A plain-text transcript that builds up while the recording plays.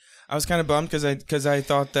I was kind of bummed because I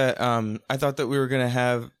thought that we were gonna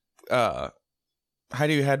have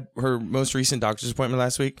Heidi had her most recent doctor's appointment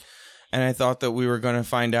last week, and I thought that we were gonna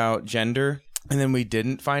find out gender, and then we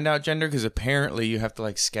didn't find out gender because apparently you have to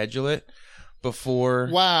like schedule it before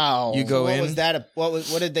you go in. What was that?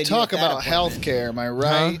 What did they talk do at that about healthcare? Am I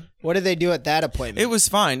right? Huh? What did they do at that appointment? It was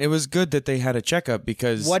fine. It was good that they had a checkup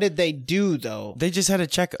because what did they do though? they just had a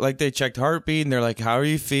check. Like they checked heartbeat and they're like, "How are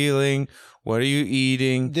you feeling? What are you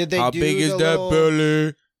eating? Did they How do big is the that little-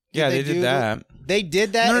 belly?" Yeah, they they do did that. They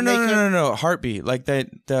did that. No. Heartbeat. Like that.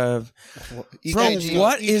 Bro, EKG.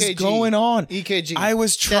 what is EKG. going on? EKG. I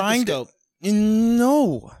was trying to. Stethoscope.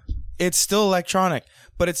 No, it's still electronic,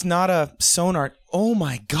 but it's not a sonar. Oh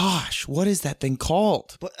my gosh, what is that thing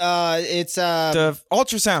called? It's The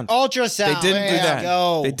ultrasound. ultrasound. They didn't do that.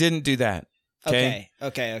 Go. They didn't do that. Okay.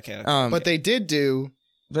 Okay. But they did do.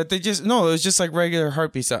 But they just, no, it was just like regular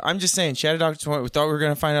heartbeat stuff. I'm just saying, she had a doctor's appointment. We thought we were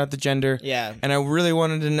going to find out the gender. Yeah. And I really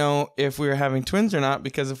wanted to know if we were having twins or not,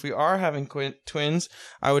 because if we are having twins,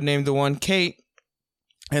 I would name the one Kate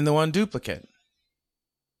and the one Duplicate.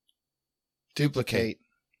 Duplicate.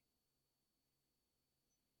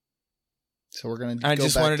 So we're gonna. I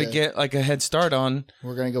just wanted to get like a head start on.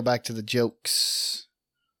 We're gonna go back to the jokes.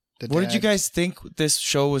 What did you guys think this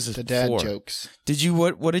show was for? The dad jokes. Did you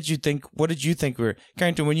what did you think? What did you think we were?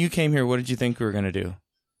 Carrington, when you came here, what did you think we were gonna do?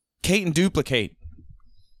 Kate and Duplicate.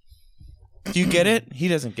 Do you get it? He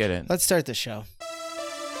doesn't get it. Let's start the show.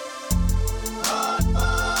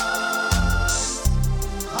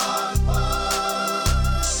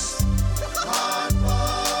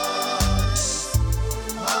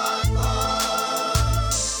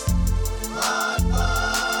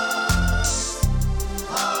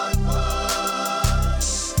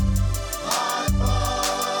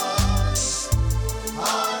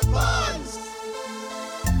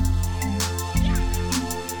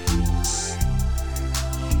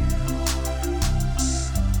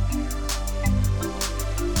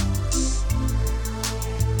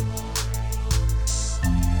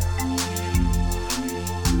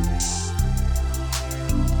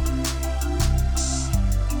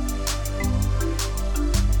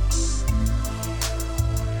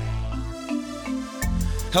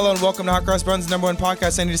 Hello and welcome to Hot Cross Buns, #1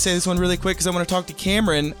 podcast. I need to say this one really quick because I want to talk to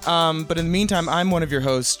Cameron. But in the meantime, I'm one of your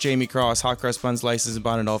hosts, Jamie Cross, Hot Cross Buns, licensed and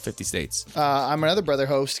bonded in all 50 states. I'm another brother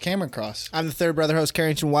host, Cameron Cross. I'm the third brother host,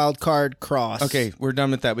 Carrington Wildcard Cross. Okay, we're done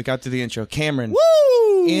with that. We got to the intro. Cameron.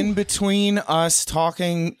 Woo! In between us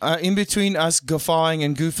talking, in between us guffawing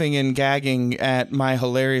and goofing and gagging at my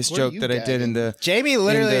hilarious What are joke you that I did in the Jamie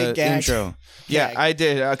literally in the gagged. intro. Yeah, Gagged. I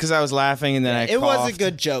did because I was laughing and then I It was coughed. a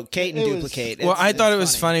good joke. Kate and It was- Duplicate. Well, I thought it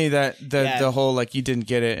was funny. funny that the whole like you didn't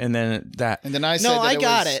get it and then that And then I said, No, that I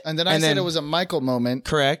got was, it. And then I And said then- it was a Michael moment.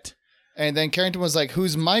 correct, And then Carrington was like,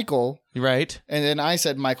 "Who's Michael?" right? And then I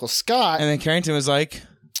said, "Michael Scott." And then Carrington was like,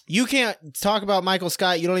 You can't talk about Michael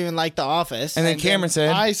Scott. You don't even like The Office. and then Cameron said,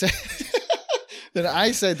 I said. Then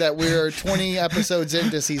I said that we're 20 episodes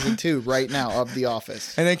into season 2 right now of The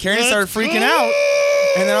Office. and then Carrington started freaking out.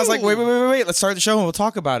 And then I was like, wait, let's start the show and we'll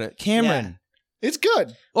talk about it. Cameron. It's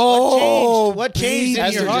good. What changed in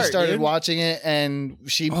Esther your heart, just started dude? watching it, and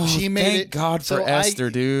she made thank it. God for so Esther,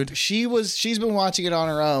 dude. She's been watching it on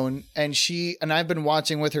her own, and I've been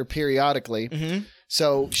watching with her periodically. Mm-hmm.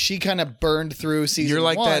 So she kind of burned through season. You're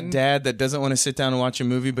like 1. that dad that doesn't want to sit down and watch a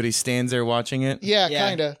movie, but he stands there watching it. Yeah, Yeah.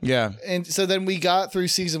 kind of. Yeah. And so then we got through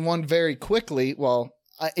season 1 very quickly. Well,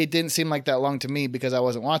 it didn't seem like that long to me because I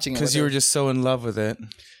wasn't watching it. Because with you her. were just so in love with it.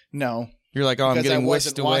 No. You're like, oh, I'm Because I getting wasn't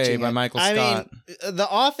whisked away watching by it. Michael I Scott. mean, The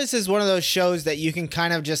Office is one of those shows that you can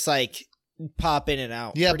kind of just like pop in and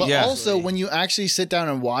out. Yeah, pretty but Yeah. also easily. when you actually sit down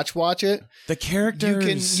and watch it, The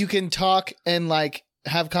characters. you can talk and like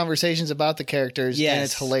have conversations about the characters, and Yes.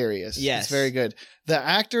 it's hilarious. Yes. It's very good. The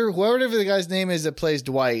actor, whoever the guy's name is that plays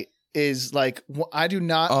Dwight, is like, I do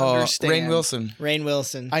not understand. Rainn Wilson. Rainn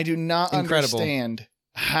Wilson. I do not Incredible. understand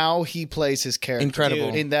how he plays his character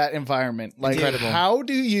Incredible. in that environment. Like, Incredible. how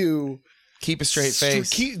do you Keep a straight face.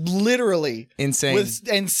 keep literally Insane.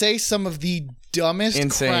 and say some of the dumbest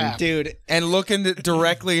Insane. crap, Dude, And look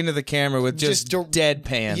directly into the camera with just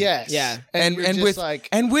deadpan. Yes. Yeah. And you're just with like,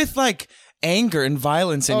 like anger and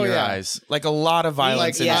violence in Oh, your yeah. eyes. Like a lot of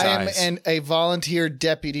violence like in his I am eyes. a volunteer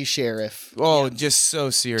deputy sheriff. Oh, just so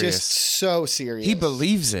serious. Just so serious. He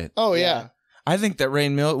believes it. Oh yeah. Yeah. I think that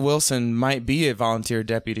Rainn Wilson might be a volunteer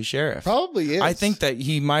deputy sheriff. Probably is. I think that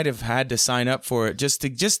he might have had to sign up for it just to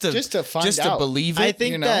find out. believe it. I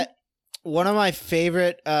think you know? that one of my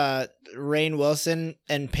favorite Rainn Wilson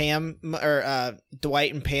and Pam or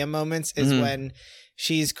Dwight and Pam moments is Mhm. when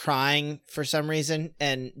she's crying for some reason,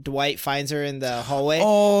 and Dwight finds her in the hallway.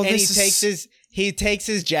 Oh, and he takes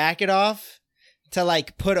his jacket off to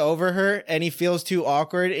like put over her, and he feels too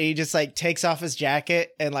awkward, and he just like takes off his jacket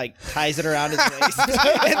and like ties it around his waist,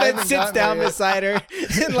 and then sits down beside her,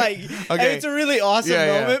 and like, and it's a really awesome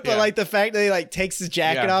moment. But like the fact that he like takes his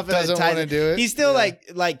jacket off and doesn't want to do it, he still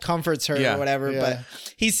like comforts her or whatever. But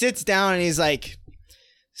he sits down and he's like,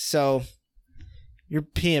 "So, you're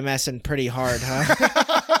PMSing pretty hard,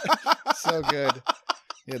 huh?" So good.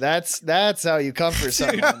 Yeah, that's how you comfort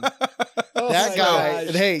someone. That guy,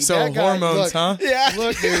 that guy, hormones, look, huh? Yeah,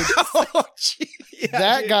 look, dude.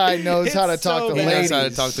 That guy knows how to talk to ladies. He knows how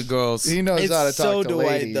to talk to girls. He knows how to talk to Dwight,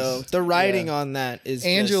 ladies. though. The writing on that is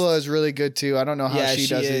Angela is really good too. I don't know how she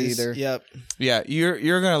does it either. Yep. Yeah,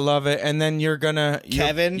 you're gonna love it, and then you're gonna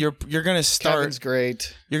Kevin. You're gonna start. Kevin's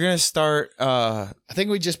great. You're gonna start. I think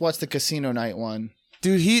we just watched the casino night one.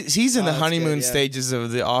 Dude, he's in the honeymoon good, stages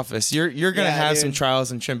of The Office. You're gonna have some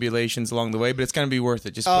trials and tribulations along the way, but it's gonna be worth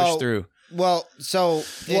it. Just push through. Well,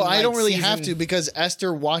 I don't really have to because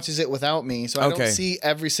Esther watches it without me, so I don't see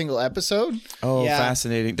every single episode. Oh,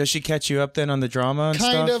 fascinating. Does she catch you up then on the drama and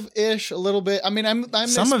stuff? Kind of ish, a little bit. I mean, I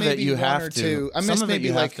missed some of it maybe you one have or to. two. I some missed of it maybe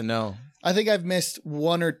you like have to know. I think I've missed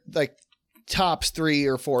one or like tops 3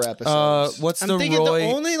 or 4 episodes. What's I'm the thinking Roy? the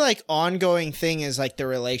only like ongoing thing is like the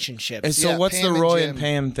relationship. And so what's Pam the Roy and and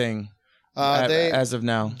Pam thing? They, as of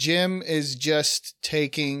now, Jim is just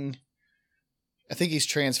taking. I think he's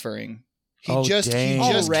transferring. He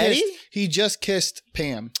just kissed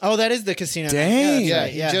Pam. Oh, that is the casino. Dang. Yeah,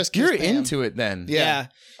 he just kissed You're Pam. into it then. Yeah.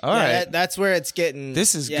 All right. That's where it's getting.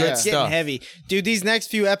 This is good it's stuff. getting heavy, dude. These next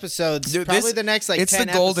few episodes, probably the next like it's 10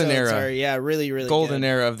 the golden episodes era. are really golden good.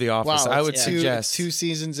 era of The Office. Wow, I would it's suggest 2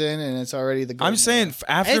 seasons in, and it's already the. Golden I'm saying era.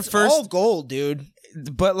 after It's first, all gold, dude.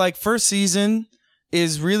 but like first season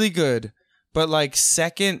is really good, but like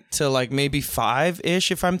second to like maybe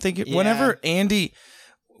 5-ish, if I'm thinking. Yeah.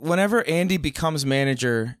 Whenever Andy becomes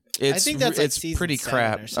manager, I think that's like it's season pretty 7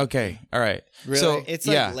 crap. or something. Okay, all right. Really? So It's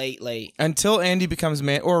like late. until Andy becomes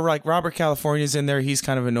or like Robert California's in there, he's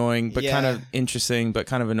kind of annoying, but kind of interesting, but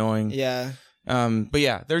kind of annoying. Yeah. But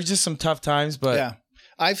yeah, there's just some tough times, but Yeah.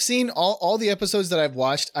 I've seen all the episodes that I've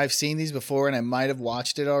watched. I've seen these before, and I might have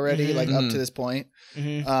watched it already, like up to this point.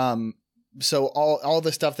 So all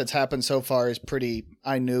the stuff that's happened so far is pretty.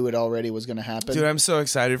 I knew it already was going to happen. dude, I'm so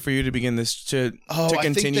excited for you to begin this to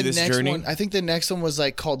continue this journey. I think the next one was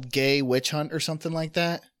like called Gay Witch Hunt or something like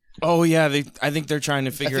that. Oh yeah, I think they're trying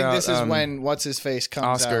to figure out. I think this is when what's his face comes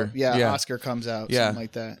Oscar. out. Yeah, Yeah. Oscar comes out. Yeah. Something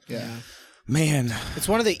like that. Yeah. Man, It's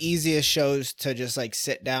one of the easiest shows to just like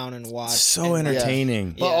sit down and watch. so and,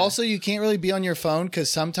 entertaining. But also, you can't really be on your phone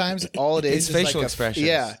because sometimes all it is It's is facial like expressions.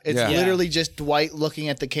 Yeah, it's Yeah. literally just Dwight looking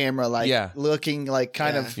at the camera, like looking like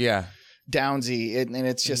kind of Yeah. downsy, and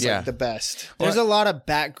it's just like the best. There's a lot of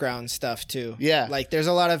background stuff too. Yeah. Like there's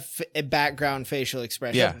a lot of background facial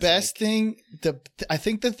expressions. Yeah. Best thing, I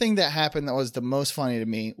think the thing that happened that was the most funny to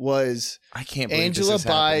me was I can't believe Angela this is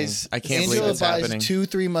buys. happening. I can't believe Angela it's buys happening. 2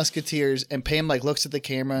 Three Musketeers, and Pam like looks at the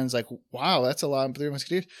camera and is like, "Wow, that's a lot of 3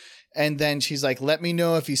 Musketeers." And then she's like, "Let me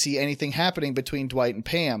know if you see anything happening between Dwight and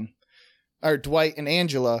Pam." Or Dwight and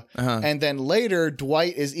Angela, and then later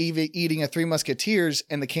Dwight is eating a 3 Musketeers,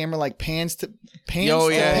 and the camera like pans to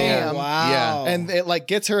Pam, Wow. and it like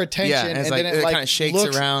gets her attention, Yeah, and it's then like- it kinda shakes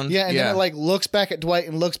looks, around. yeah, and Yeah. then it like looks back at Dwight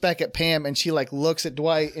and looks back at Pam, and she like looks at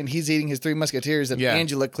Dwight, and he's eating his 3 Musketeers that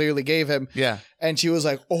Angela clearly gave him, and she was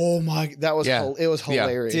like, "Oh my, that was it was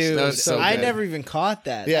hilarious, Dude, That was so I good. never even caught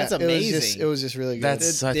that. yeah, That's amazing. It was just really good.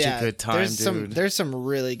 That's such a good time, dude. There's some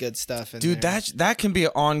really good stuff in Dude, there. that can be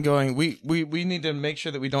an ongoing. We need to make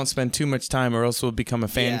sure that we don't spend too much time, or else we'll become a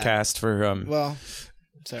fan cast for well,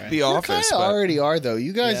 sorry. The You Office. kind of but- already are though.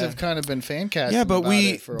 You guys have kind of been fan casting. Yeah, but about we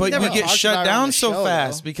it for a but while. we Never get talked shut about it on down the so show,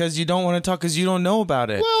 fast though. because you don't want to talk because you don't know about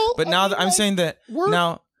it. Well, but I now mean, that I'm like, saying that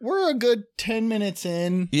now, we're a good 10 minutes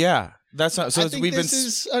in. yeah, that's not. So I it's, think we've this been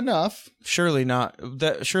is enough. surely not.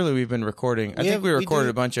 Surely we've been recording. I think we recorded do-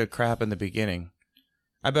 a bunch of crap in the beginning.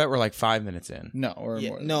 I bet we're like 5 minutes in. No, or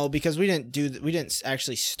more. No, because we didn't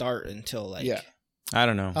actually start until like I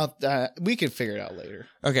don't know. We can figure it out later.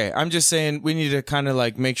 Okay, I'm just saying we need to kind of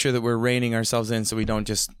like make sure that we're reining ourselves in so we don't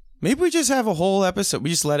just. Maybe we just have a whole episode.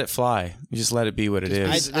 We just let it fly. We just let it be what it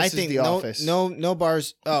is. This I is think The no Office. no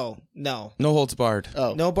bars. Oh no, No holds barred.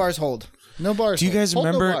 Oh, no bars hold. no bars. Do you guys Hold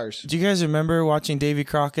no remember? bars. Do you guys remember watching Davy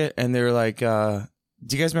Crockett? And they were like, "Do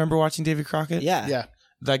you guys remember watching Davy Crockett?" Yeah. Yeah.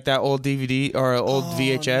 like that old DVD or old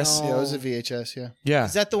VHS. no. Yeah, it was a VHS. Yeah. Yeah.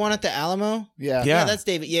 Is that the one at the Alamo? Yeah. Yeah. That's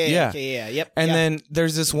David. Yeah. Yeah. Okay, yeah. Yep. And yeah. then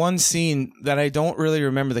there's this one scene that I don't really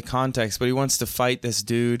remember the context, but he wants to fight this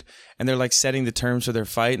dude, and they're like setting the terms for their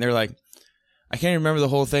fight, and they're like, I can't remember the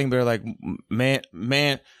whole thing, but they're like, man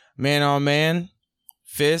on man,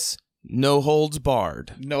 fist, no holds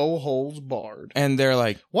barred. No holds barred. And they're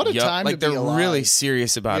like, What a yup. time like to be they're alive. really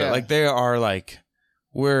serious about it. Yeah. Like they are like,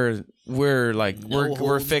 we're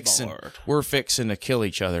holds fixing barred. we're fixing to kill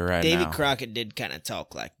each other right David now. Crockett did kind of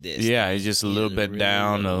talk like this. Yeah, he's just a little bit really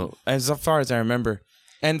down, low. as far as I remember.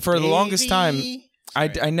 And for the longest time,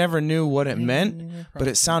 I never knew what it meant, but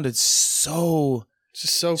it sounded so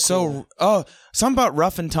Just so cool. something about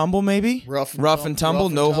rough and tumble, maybe Rough and tumble,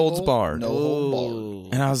 no holds barred. No holds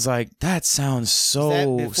barred. And I was like, that sounds so Is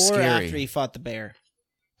that before scary. or after he fought the bear?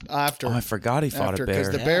 After. I forgot he fought a Because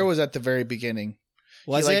bear. the bear was at the very beginning.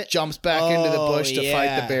 Was he it? jumps back into the bush to fight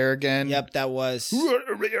yeah. the bear again. Yep, that was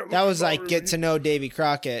like get to know Davy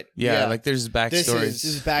Crockett. Yeah, Yeah. like there's This backstories.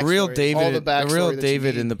 is backstory. Real All David, the backstory real that you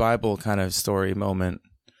David need. in the Bible kind of story moment,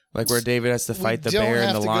 like where David has to fight the We don't bear and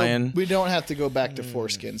have the to go- lion. we don't have to go back to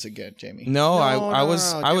foreskins again, Jamie. No, No, I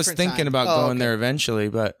was different thinking time. about Oh, going okay. there eventually,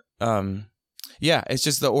 but yeah, it's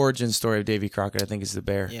just the origin story of Davy Crockett. I think is the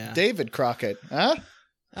bear. Yeah. David Crockett. Huh?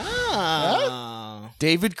 Oh.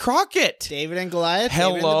 David Crockett. David and Goliath.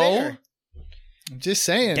 Hello? David and the bear. I'm just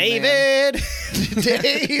saying. David.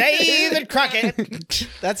 David. David Crockett.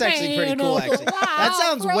 That's actually pretty cool, actually. That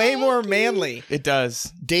sounds way more manly. It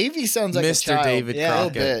does. Davy sounds like Mr. a child. David A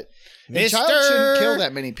Crockett. little bit. And Mr. child shouldn't kill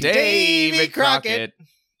that many people. David Crockett.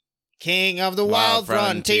 King of the wild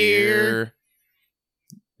frontier.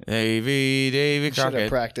 Davy Should have Crockett.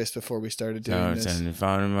 practiced before we started doing this. And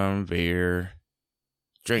found him beer.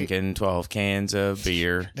 Drinking 12 cans of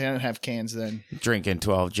beer. They don't have cans then. Drinking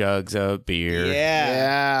 12 jugs of beer. Yeah.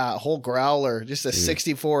 Yeah, a whole growler, just a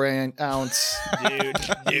 64 ounce. Dude.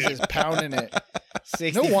 He's just pounding it. No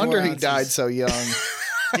 64 wonder he ounces. died so young.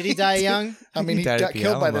 Did he die young? I mean, He he died got at the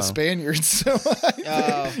killed by the Alamo. Spaniards, so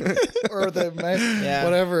or the Yeah.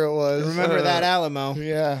 whatever it was. Remember that Alamo.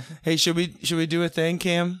 Yeah. Hey, should we do a thing,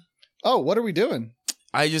 Cam? Oh, what are we doing?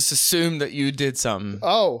 I just assumed that you did something.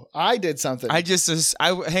 Oh, I did something.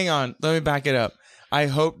 Hang on. Let me back it up. I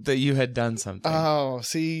hoped that you had done something. Oh,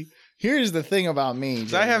 see, here's the thing about me.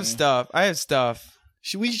 'Cause I have Jamie. stuff.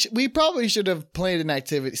 We probably should have planned an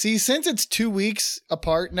activity. See, since it's 2 weeks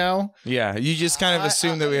apart now. Yeah, you just kind of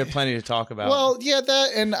assumed that we had plenty to talk about. Well, yeah, that,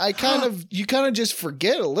 and you kind of just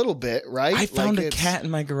forget a little bit, right? I found Like a it's- cat in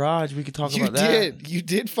my garage. We could talk You about that. You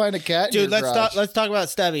did find a cat. in Dude, your let's garage. talk about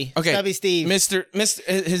Stubby. Okay, Stubby Steve. Mr.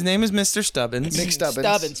 His name is Mr. Stubbins.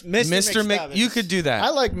 McStubbins. Mr. Mc. You could do that. I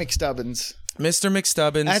like McStubbins. Mr.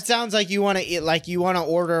 McStubbins. That sounds like you want to eat, like you want to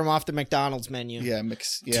order him off the McDonald's menu. Yeah,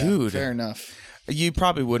 Yeah, Dude. fair enough. You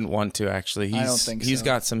probably wouldn't want to actually. I don't think He's so.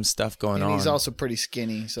 got some stuff going And on. he's also pretty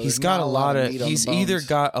skinny, so He's there's got not a lot of. meat on the He's either bones.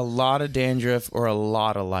 got a lot of dandruff or a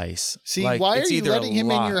lot of lice. See, Like, why are it's you either a letting him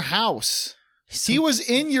in lot. your house? He's He so- was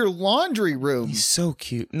in your laundry room. He's so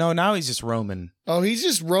cute. No, now he's just roaming. Oh, he's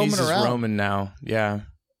just roaming He's just around. roaming now. Yeah,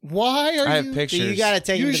 Why are I have you? pictures. Dude, you got to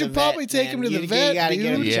take You him to should the vet, probably take man. him to the You vet, got to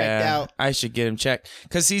get him dude. checked out. I should get him checked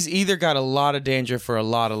because he's either got a lot of dandruff or a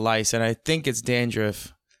lot of lice, and I think it's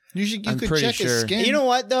dandruff. You I'm could pretty check his sure. skin. You know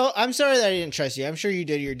what though? I'm sorry that I didn't trust you. I'm sure you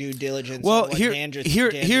did your due diligence. Well, on what dandruff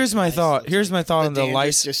here's my lice thought. looks Here's like. my thought the on the dandruff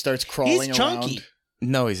lice. just starts crawling He's chunky. around.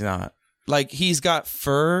 No, he's not. Like he's got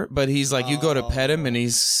fur, but he's like you go to pet him and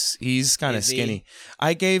he's kind of Is he? skinny.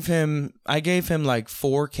 I gave him like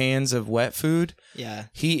 4 cans of wet food. Yeah.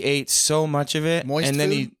 He ate so much of it, Moist and then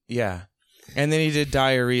food? and then he did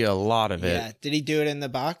diarrhea a lot of it. Yeah. Did he do it in the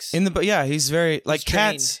box? He's very like He's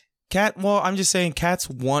trained. cats. Well, I'm just saying cats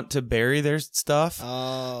want to bury their stuff.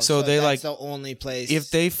 Oh, So they, that's like, the only place.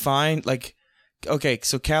 If they find like, okay,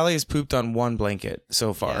 so Callie has pooped on one blanket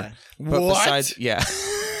so far. Yeah. But What? besides, yeah.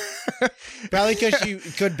 Probably because you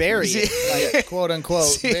could bury it. Like, quote unquote,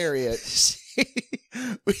 See- bury it.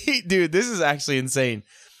 Dude, this is actually insane.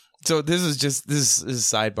 So this is a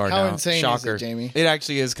sidebar How now. insane is Shocker. it, Jamie? It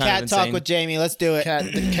actually is kind Cat of insane. talk with Jamie. Let's do it. Cat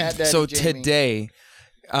daddy So Jamie. today,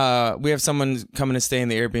 we have someone coming to stay in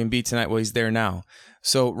the Airbnb tonight. Well, he's there now.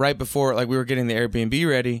 So right before, like, we were getting the Airbnb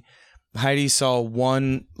ready, Heidi saw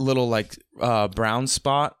one little like brown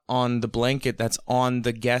spot on the blanket that's on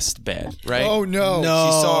the guest bed. Right? Oh no!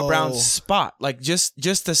 She saw a brown spot, like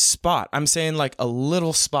just a spot. I'm saying like a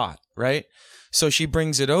little spot, right? So she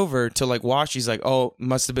brings it over to like wash. She's like, "Oh,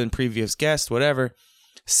 must have been previous guest, whatever."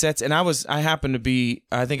 And I happened to be,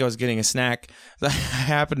 I think I was getting a snack. I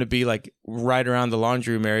happened to be like right around the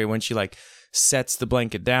laundry room area when she like sets the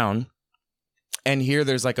blanket down. and here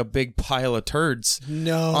there's like a big pile of turds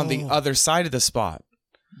on the other side of the spot.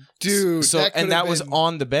 Dude, so that was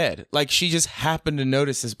on the bed. Like she just happened to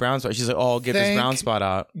notice this brown spot. She's like, "Oh, I'll get this brown spot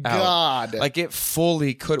out." God, like it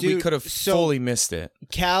fully could. We could have fully missed it.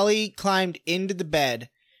 Callie climbed into the bed,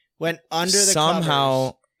 went under the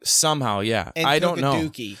covers, somehow, yeah. and I took don't know.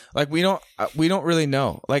 Dookie. Like we don't really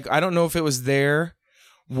know. Like I don't know if it was there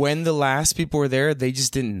when the last people were there. They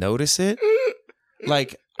just didn't notice it.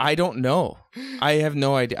 Like I don't know. I have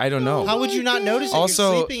no idea. I don't know. How would you not notice it?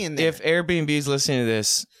 Also, You're sleeping in there. if Airbnb is listening to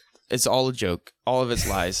this, it's all a joke. All of it's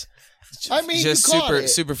lies. I mean, just you caught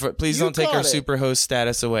super. Please You don't take our caught it. super host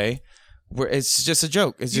status away. It's just a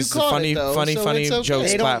joke. It's You just a caught funny, it, though, funny so it's okay.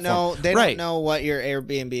 jokes they don't platform. know. They Right. don't know what your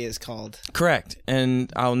Airbnb is called. Correct, and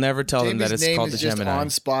I'll never tell them that Jamie's it's name called is the just Gemini. on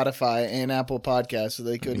Spotify and Apple Podcasts, so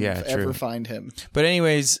they couldn't Yeah, ever true. find him. But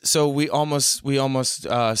anyways, so we almost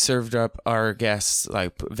served up our guests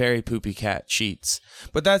like very poopy cat sheets.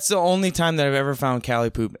 But that's the only time that I've ever found Callie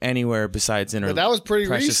poop anywhere besides in her But that was pretty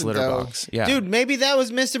precious recent, litter though. box. Yeah, Dude, maybe that was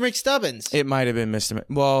Mr. McStubbins. it might have been Mr.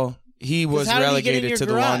 Well, he was how did he get in relegated your to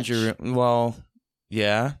the garage? laundry room. Well,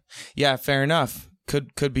 yeah, fair enough.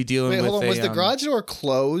 Could be dealing Wait, with. hold on. Was the a, garage door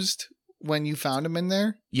closed when you found him in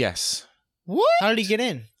there? Yes, What? How did he get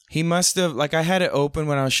in? he must have. Like I had it open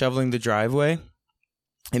when I was shoveling the driveway,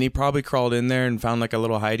 and he probably crawled in there and found like a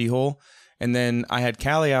little hidey hole. And then I had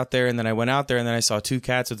Callie out there, and then I went out there, and then I saw two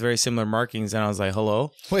cats with very similar markings, and I was like, "Hello."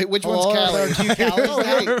 Wait, which Oh, one's Callie? there are two Callies Oh,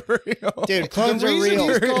 hey, now? Dude, the clones are reason real.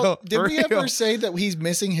 he's For real, called, did for we ever real. say that he's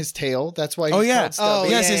missing his tail? That's why he's Oh yeah. called Stubby. Oh,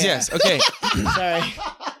 Yes, yeah, yes. Okay. Sorry.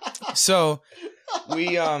 So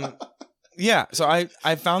we so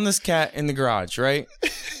I found this cat in the garage, right?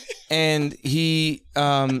 And he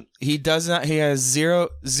does not he has zero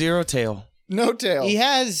tail. No tail. He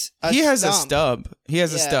has a He has a stump. stub. He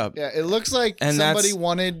has a Yeah. stub. Yeah, it looks like And somebody that's-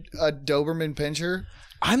 wanted a Doberman Pinscher,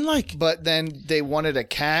 I'm like, but then they wanted a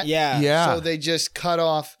cat. Yeah. So they just cut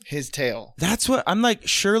off his tail. that's what I'm like,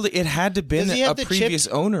 surely it had to been Does he have a the previous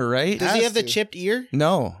chipped- owner, right? Does he Has have the to. chipped ear?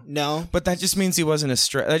 No. No. But that just means he wasn't a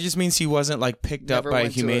stray. That just means he wasn't like picked Never up by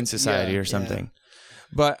went to Humane it. Society Yeah. or something.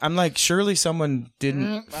 But I'm like, surely someone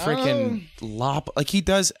didn't freaking lop. Like he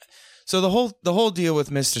does. So the whole deal with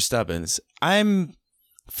Mr. Stubbins, I'm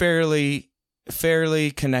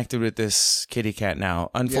fairly connected with this kitty cat now.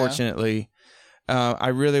 Unfortunately, I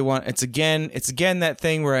really want. It's again that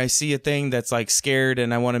thing where I see a thing that's like scared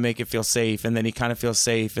and I want to make it feel safe, and then he kind of feels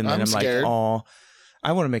safe, and then I'm scared. like, oh,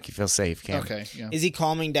 I want to make you feel safe, Cam. Okay. Yeah. Is he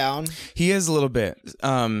calming down? He is a little bit.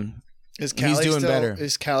 Is he's doing still, better.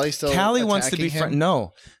 Is Callie still? Callie wants to be attacking friends. him?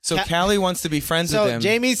 No. So Callie wants to be friends So with him.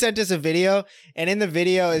 Jamie sent us a video, and in the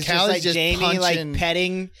video is just Callie's like just Jamie punching- like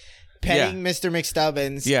petting Mr.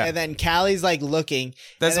 McStubbins. Yeah. And then Callie's like looking.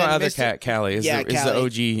 That's and my then other Mr. cat, Callie. Is the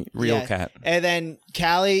Callie. OG real Yeah. cat. And then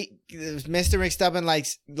Callie, Mr. McStubbins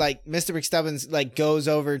like Mr. McStubbins like goes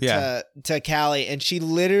over Yeah. to Callie, and she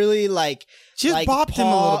literally like She just like bopped him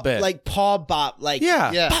a little bit. like paw bop, like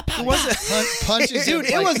Yeah. Yeah. Pop, pop, It wasn't punches. Dude,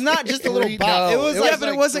 him, it like, was not just a little three- bop. It was Yeah, like- but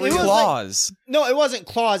it wasn't it was like- claws. No, it wasn't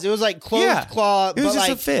claws. It was like closed Yeah. claw. It was but just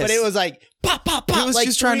a like, fist. But it was like pop, pop, pop. He was like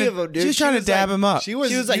just trying three to. of them, dude. She was trying to dab him up. She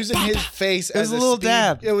was like, using pop, his pop. face It was as a little speed,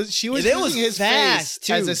 dab. It was she was It using was his fast, face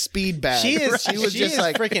too. as a speed bag. She is. She was she just is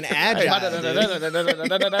like freaking agile.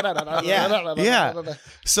 dude. Yeah.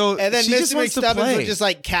 So And then she just Mr. wants to McStubbins play. would just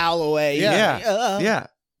like cowl away. Yeah. Like, Yeah.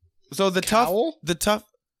 So the Cowl? tough.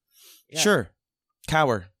 Yeah. Sure.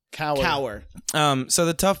 Cower. Cower. So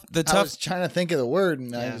the tough. I was trying to think of the word,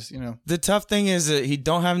 and I Yeah. just The tough thing is that he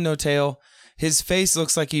don't have no tail. His face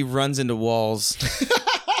looks like he runs into walls,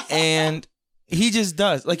 and he just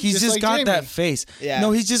does. Like he's Just just like got Jamie. that face. Yeah.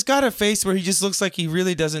 No, he's just got a face where he just looks like he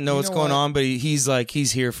really doesn't know You what's know going what? on, but he's like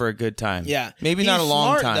he's here for a good time. Yeah. Maybe He's not a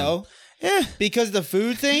long smart, time. though, Yeah. because the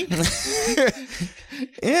food thing.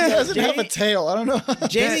 he Yeah. doesn't have a tail. I don't know.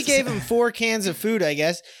 Jamie gave him 4 cans of food, I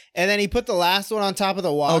guess, and then he put the last one on top of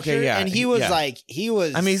the washer. Okay, yeah, and he was yeah. like,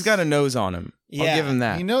 I mean, he's got a nose on him. Yeah. I'll give him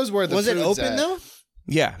that. He knows where the Was it food's open at. though?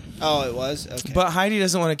 Yeah. Oh, it was. Okay. But Heidi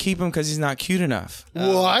doesn't want to keep him because he's not cute enough.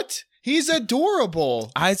 What? He's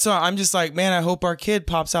adorable. I'm just like, man, I hope our kid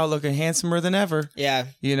pops out looking handsomer than ever. yeah,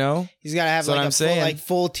 You know? he's got to have That's what like I'm a full, saying. like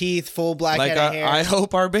full teeth, full black Like head of hair. I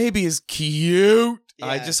hope our baby is cute.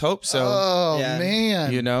 I Yeah. just hope so. Oh Yeah.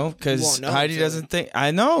 man. You know, You because won't know Heidi until- doesn't think. I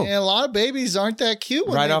know. Yeah, a lot of babies aren't that cute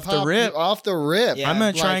when Right they off the pop rip. Off the rip. Yeah. I'm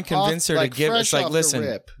gonna try Like and convince her like to give. fresh It's like, off the listen,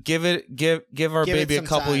 rip. give our Give it baby a some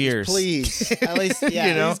couple time, years, Please. At least, yeah.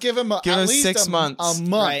 You know? Please give him, Give at him least 6 months. A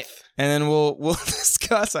month. Right. and then we'll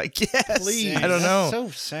discuss. I guess. Please. I don't know. That's so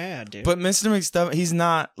sad, dude. But Mr. McStubbins, he's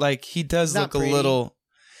not like he does Not look pretty. a little.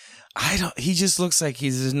 He just looks like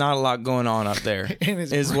there's not a lot going on up there.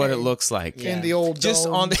 Is what it looks like. In the old just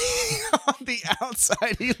dome. on the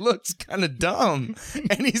outside, he looks kind of dumb,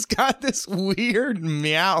 and he's got this weird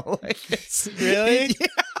meow. Really? Yeah.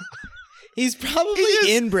 He's probably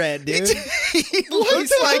inbred, dude. He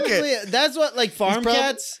looks like it. That's what farm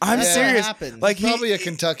cats. I'm that's serious. What happens. Like Probably a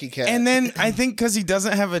Kentucky cat. And then I think because he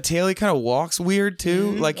doesn't have a tail, he kind of walks weird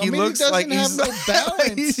too. Like he looks he like doesn't have he's no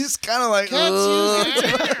balance. he's just kind of like.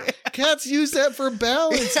 Cats use that for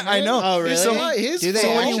balance. Yeah, I know. Oh, really? So, Do they so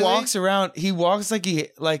when actually? he walks around, he walks like he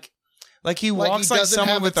walks like doesn't someone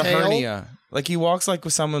have with a a tail? hernia. Like he walks like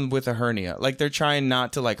with someone with a hernia. Like they're trying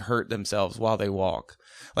not to hurt themselves while they walk.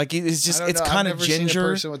 Like it's just it's kind of ginger. Seen a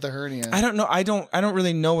person with a hernia. I don't know. I don't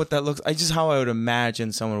really know what that looks. I just how I would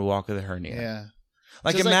imagine someone would walk with a hernia. Yeah.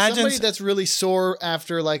 Like Just imagine somebody that's really sore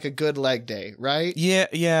after a good leg day, right?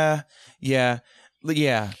 Yeah.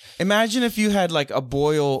 Imagine if you had a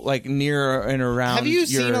boil near and around. Have you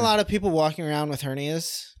seen a lot of people walking around with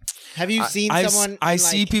hernias? Have you seen someone? I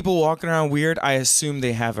see people walking around weird. I assume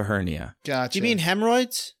they have a hernia. Gotcha. Do you mean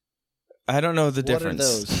hemorrhoids? I don't know the difference. What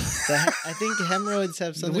are those? I think hemorrhoids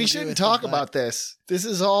have something. We to do shouldn't with talk the about this. This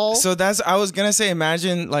is all. So I was gonna say,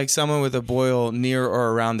 imagine someone with a boil near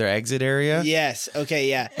or around their exit area. Yes. Okay.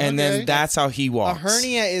 Yeah. And then that's how he A walks.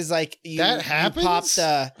 hernia is that happens. You pop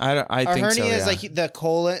the. I a think hernia so. is Yeah. the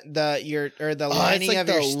colon, the lining of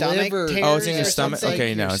your stomach. Oh, it's in your tears or stomach. something.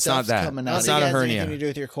 Okay, no, it's not that. I don't It's not think a it has hernia. anything to do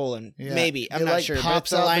with your colon. Yeah. Maybe I'm It, not sure. But it's pops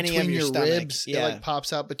the out lining of between your stomach. ribs. Yeah. It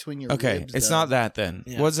pops out between your Okay, ribs. it's though. not that then.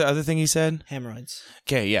 Yeah. What's the other thing he said? Hemorrhoids.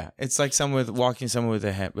 Okay, yeah, it's like someone with a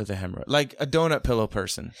hemorrhoid, like a donut pillow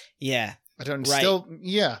person. Yeah. I don't Right. still.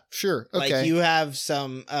 Yeah, sure. Okay. Like you have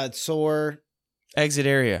some sore Exit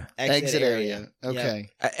area. exit area. Okay.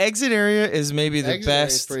 Exit area is maybe the Exit area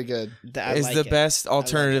is best. pretty good. I Is like the it. best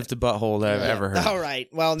alternative to butthole that I've Yeah. ever heard. All right.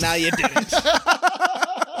 Well, now you did it.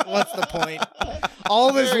 What's the point?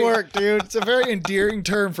 All this work, dude. It's a very endearing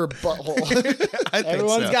term for butthole. I think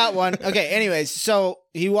Everyone's so. got one. Okay. Anyways, so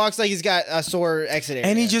he walks like he's got a sore exit area,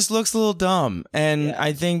 And he just looks a little dumb. And Yeah.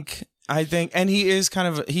 I think, and he is kind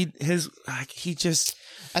of he just.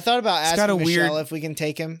 I thought about It's got asking a Michelle weird- if we can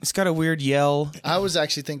take him. It's got a weird yell. I was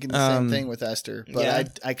actually thinking the same thing with Esther, but Yeah.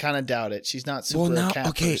 I kind of doubt it. She's not super Well, now, a cat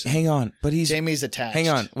okay, person. hang on. But he's Jamie's attached. hang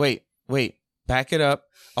on. Wait. Back it up.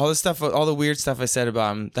 All the stuff, all the weird stuff I said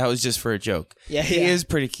about him, that was just for a joke. Yeah, He yeah. is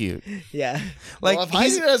pretty cute. Yeah. Like Well, if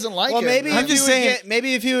Heidi doesn't like Well, him, maybe I'm if just he would saying- get,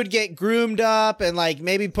 maybe if he would get groomed up and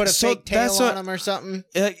maybe put a So fake tail that's on what- him or something.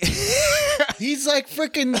 he's like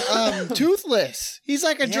freaking toothless. He's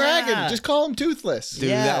like a dragon. Just call him toothless. Dude,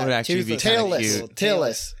 Yeah, that would actually be toothless. kind of Tailless. cute.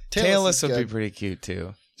 Tailless. Tailless is would be good. pretty cute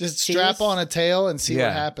too. Just strap on a tail and see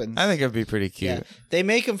what happens. I think it'd be pretty cute. Yeah. They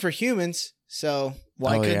make them for humans, so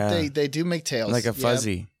Why Oh, couldn't yeah. they do make tails. Like a Yeah.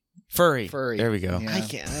 fuzzy. Furry. Furry. There we go. Yeah. I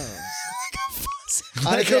can't. Like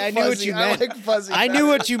Honestly, a I knew what fuzzy. you meant. I like fuzzy. I knew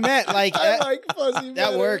what you meant. Like I like fuzzy. that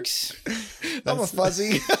better. works. I'm a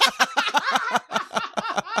fuzzy.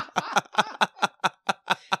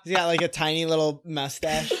 He's got like a tiny little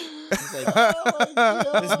mustache. He's like,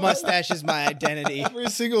 Oh this mustache is my identity. Every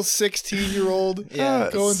single 16-year-old Yeah.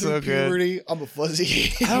 going So through good. puberty. I'm a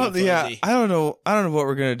fuzzy. I don't. Yeah, Fuzzy. I don't know. I don't know what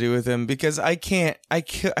we're gonna do with him because I can't. I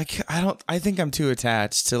don't. I think I'm too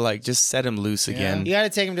attached to just set him loose again. You got to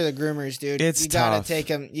take him to the groomers, dude. It's you got tough. to take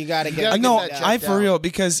him. You got to get. gotta him get No, that checked I for out. real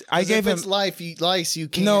because I gave if him. it's lice, you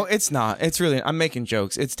can't. No, it's not. It's really. I'm making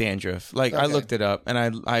jokes. It's dandruff. I Okay. looked it up and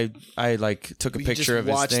I took a You picture just of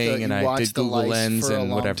his watch thing you and I watch did the Google lice Lens for a and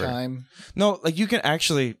long whatever. time. No, you can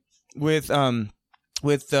actually with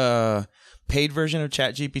the paid version of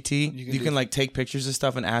ChatGPT, you can take pictures of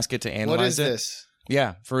stuff and ask it to analyze What is it. this?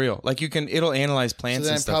 Yeah, for real. It'll analyze So plants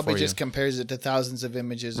then and it stuff probably for just you. compares it to thousands of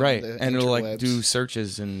images. on Right, the and it'll interwebs. do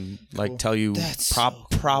searches and Cool. tell you That's so cool,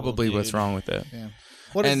 probably what's dude. wrong with it. Yeah.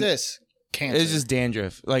 What is And this? Cancer. It's just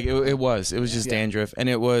dandruff. It was just Yeah. dandruff, and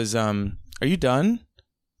it was. Are you done?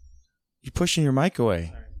 You're pushing your mic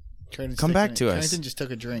away. Carrington's come back taking to it. us. Carrington just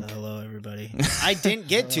took a drink. Hello, everybody. I didn't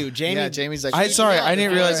get to Jamie. Yeah, Jamie's like. I sorry, I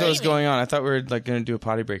didn't realize what Alright. was going on. I thought we were gonna do a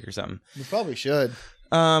potty break or something. We probably should.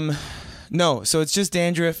 No. So it's just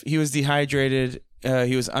dandruff. He was dehydrated.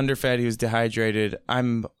 He was underfed. He was dehydrated.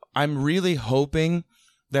 I'm really hoping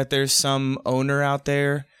that there's some owner out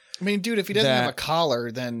there. I mean, dude, if he doesn't have a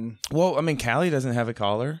collar, then Well, I mean, Callie doesn't have a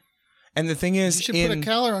collar, and the thing is, you should put a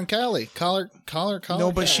collar on Callie. Collar.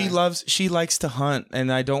 No, but Callie. she likes to hunt,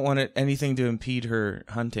 and I don't want anything to impede her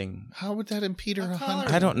hunting. How would that impede her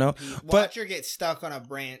hunting? I don't know, Watch but her get stuck on a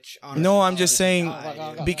branch. On no, a I'm just saying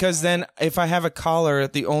because then if I have a collar,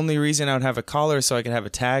 the only reason I would have a collar is so I could have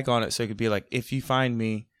a tag on it, so it could be like, if you find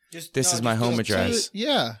me, this is my home address.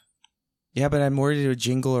 Yeah. Yeah, but I'm worried it would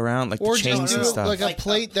jingle around like Or the chains just and do stuff. like a Like a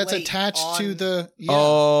plate that's plate attached to on- the. Yeah.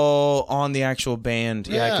 Oh, on the actual band.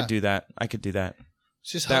 Yeah, I Yeah. could do that. I could do that.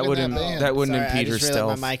 It's just That hugging wouldn't band. that wouldn't Sorry, impede I her just realized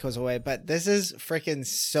stealth. my mic was away, but this is freaking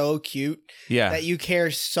so cute Yeah. that you care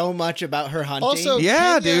so much about her hunting. Also,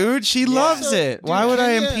 Yeah, Kenya- dude. She loves So, it. dude, Why would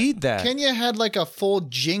I Kenya- impede that? Kenya had like a full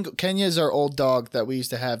jingle. Kenya's our old dog that we used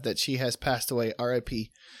to have that she has passed away. R.I.P.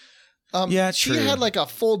 Yeah, she true. had like a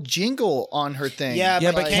full jingle on her thing. Yeah,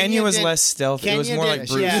 Yeah, but like, Kenya Kenya was did- less stealth. It was Kenya more did- like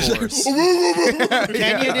brute yeah. force.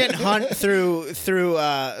 Kenya didn't hunt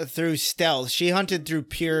through stealth. She hunted through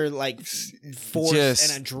pure like force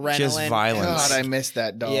Just- and adrenaline. just and, violence. God, I miss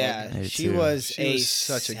that dog. Yeah, Me she too. was She was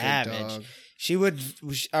such a good savage. dog. She would.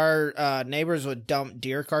 Our neighbors would dump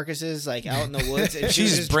deer carcases like out in the woods, and she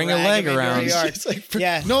She'd would just bring a drag leg them into her around. yard. It's like,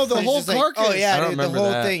 Yeah, no, the She's whole just like, carcass. oh yeah, I don't dude, the remember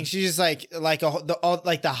whole that. thing. She's just like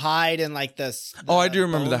the hide and like the. Oh, I do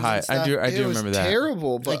remember the bones and hide. I stuff. do. I It do was remember that.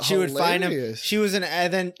 terrible, but Like she would find him. hilarious. She was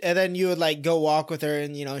and then you would like go walk with her,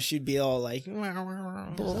 and she'd be all like,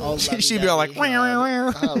 all She'd be all like,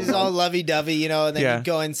 Oh, she's all lovey dovey, and then Yeah. you'd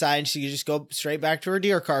go inside, and she could just go straight back to her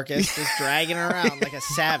deer carcass, just dragging her around like a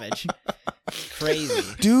savage. Crazy.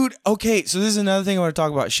 Dude, okay, so this is another thing I want to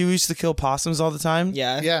talk about. She used to kill possums all the time.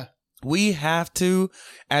 Yeah. yeah. We have to,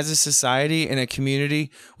 as a society and a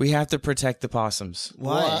community, we have to protect the possums.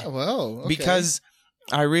 Why? Whoa. Okay. Because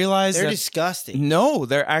I realize They're that disgusting. no,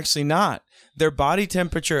 they're actually not. Their body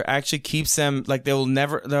temperature actually keeps them like they'll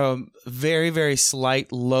very, very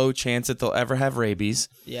slight low chance that they'll ever have rabies.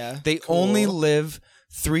 Yeah. They Cool. only live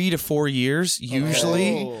 3 to 4 years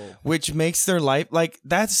usually, Oh. which makes their life like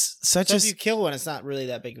that's such So a if you kill one, it's not really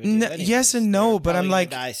that big of a deal. anyways. yes and no, They're but I'm probably like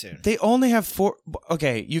gonna die soon. they only have 4.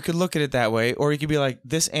 Okay, you could look at it that way, or you could be like,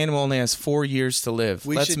 this animal only has 4 years to live.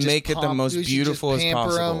 We Let's should just make it the most we should just beautiful as pamper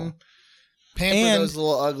possible. 'em, Pamper And- those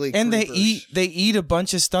little ugly And they creepers. eat a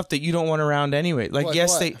bunch of stuff that you don't want around anyway. Like What-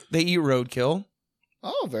 yes, what? they eat roadkill,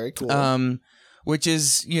 Oh, very cool. which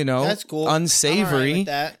is That's cool. unsavory. I'm all right with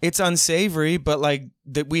that. It's unsavory, but like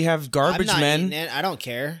that we have garbage I'm not men. eating it. I don't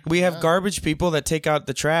care. We have Yeah. garbage people that take out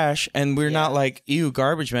the trash, and we're not Yeah. like, ew,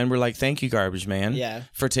 garbage man. We're like, thank you, garbage man, Yeah.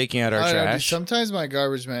 for taking out our I don't know, dude, trash. sometimes my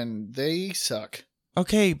garbage men, they suck.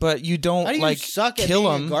 Okay, but you don't How do you like suck at kill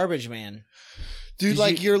being them. a garbage man? Dude, Did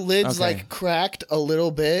like you- your lid's Okay. like cracked a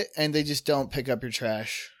little bit and they just don't pick up your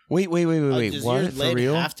trash. Wait. Does What? your For lid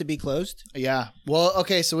real? have to be closed? Yeah. Well,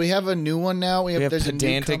 okay, so we have a new one now. We have there's a new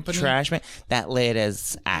pedantic company. trash man. That lid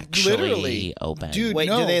is actually Literally. open. Dude, Wait,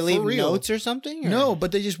 no, do they for leave real. notes or something? Or? No,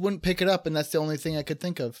 but they just wouldn't pick it up, and that's the only thing I could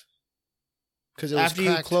think of. Because it was After you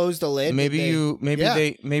cracked. close the lid, maybe did they- you, maybe Yeah.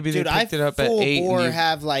 they, maybe Dude, they I picked it up at full 8. and bore you-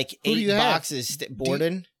 have like Who do 8 you have? boxes.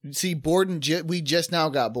 Borden. See, Borden, we just now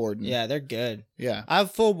got Borden. Yeah, they're good. Yeah. I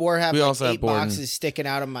have full bore have We like also have 8 Borden. boxes sticking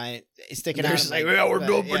out of my sticking They're out. just Of like, my, "Yeah, we're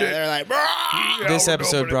doing yeah, it." they're like, This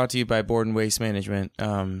episode brought to you by Borden Waste Management.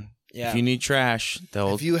 yeah. If you need trash,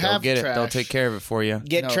 they'll If you they'll have get it. They'll trash- take care of it for you.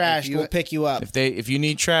 Get No, if trashed, you- we'll pick you up. If you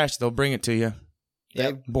need trash, they'll bring it to you.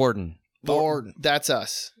 Yep. Borden. Borden. That's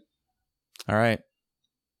us. All right.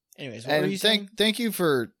 Anyways, what were you And saying? thank you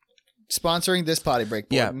for sponsoring this potty break,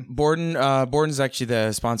 Borden. Yeah, Borden. Borden's actually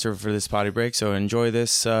the sponsor for this potty break. So enjoy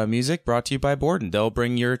this music brought to you by Borden. They'll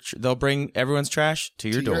bring everyone's trash to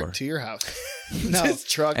your door To your house. No. His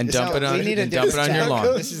truck. and is dump it out. on we need to and do dump this it on your together.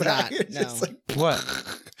 lawn. This is not. It's No. just like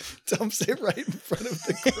What? dumps it right in front of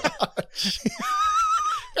the garage.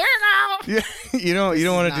 Yeah, you don't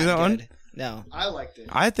want to do that one. Good. No. I liked it.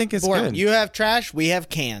 I think it's Borden, good, you have trash. We have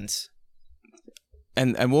cans,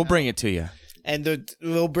 and we'll bring it to you. and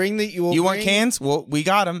we'll bring the. You want cans? Well, we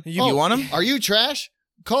got them. You want them? Are you trash?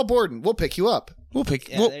 Call Borden. We'll pick you up. We'll pick.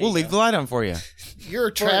 Yeah, we'll there you we'll leave go. the light on for you.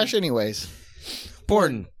 You're trash anyways.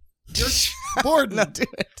 Borden. Borden. No, do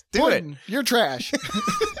it. Do Borden, you're trash.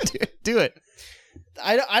 it. Do it.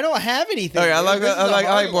 I don't have anything. Okay, I like This is a I like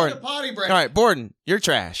hard- Borden. Potty break. All right, Borden, you're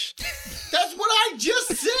trash. That's what I just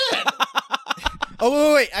said.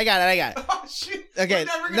 Oh wait, I got it. Oh, shit. Okay, We're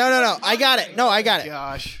never gonna no, do I got potty it. No, I got break. it.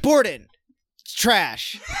 Gosh. Borden, it's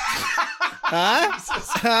trash. Huh?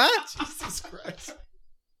 Huh? Jesus Christ.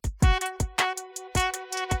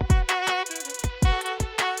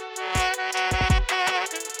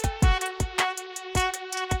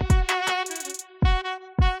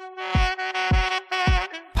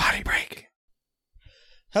 Potty break.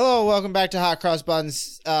 Hello, welcome back to Hot Cross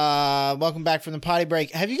Buns. Welcome back from the potty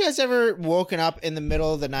break. Have you guys ever woken up in the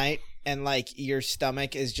middle of the night and like your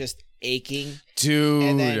stomach is just aching. Dude.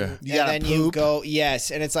 And then you go,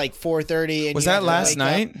 yes. And it's like 4:30. And was that last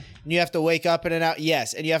night? And you have to wake up in an hour.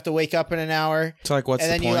 Yes. And you have to wake up in an hour. So like, what's the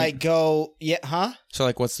point? And then you like go, So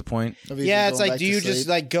like, what's the point? Yeah, it's like, do you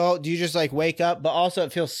just like wake up? But also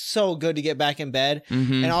it feels so good to get back in bed.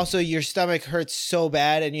 Mm-hmm. And also your stomach hurts so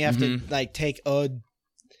bad and you have to like take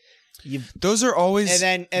those are always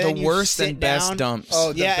and the worst and best dumps.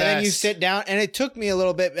 Oh, yeah, and then you sit down, and it took me a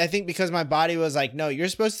little bit. I think because my body was like, "No, you're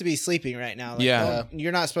supposed to be sleeping right now. Like,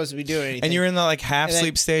 you're not supposed to be doing anything." And you're in the like half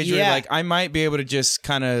sleep stage where you're like, I might be able to just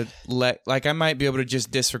kind of I might be able to just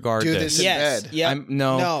disregard this in bed. Yeah,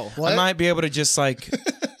 no. I might be able to just like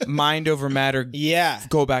mind over matter.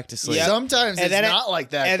 Go back to sleep. Yep. Sometimes it's not like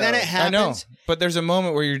that. And then it happens. I know, but there's a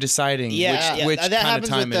moment where you're deciding which that kind happens of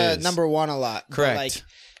time with it the is. number one a lot. Correct.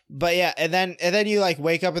 But yeah, and then you like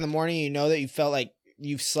wake up in the morning, you know that you felt like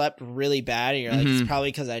you slept really bad, and you're like, it's probably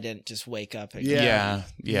because I didn't just wake up. Yeah.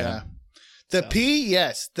 The P,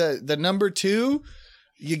 yes. The number 2,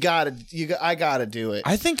 I gotta do it.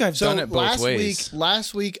 I think I've done it both ways.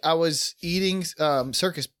 Last week I was eating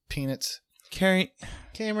circus peanuts.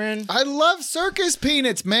 Cameron, I love circus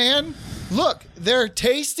peanuts, man. Look, they're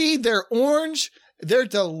tasty. They're orange. They're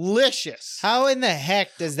delicious. How in the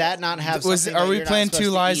heck does that not have something? Are we playing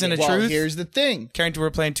 2 lies and a truth? Here's the thing. Carrington,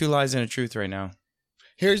 we're playing 2 lies and a truth right now.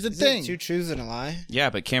 Here's the thing. 2 truths and a lie?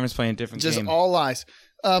 Yeah, but Cameron's playing a different game. Just all lies.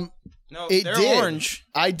 No, they're orange.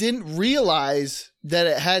 I didn't realize that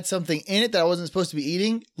it had something in it that I wasn't supposed to be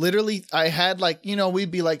eating. Literally, I had like,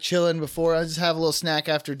 we'd be like chilling before. I just have a little snack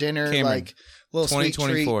after dinner. Cameron, like a little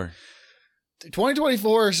 2024. sweet treat.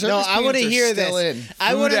 2024. No, I want to hear this.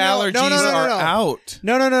 I want to allergies are out.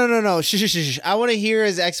 No. Shh. I want to hear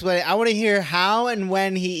his explanation. I want to hear how and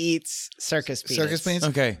when he eats circus peanuts. Circus peanuts.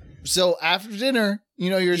 Okay. So after dinner,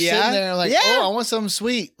 you're sitting there like, oh, I want something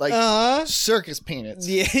sweet, like circus peanuts.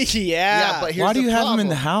 Yeah. But here's why do you have them in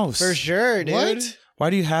the problem. house? For sure, dude. What?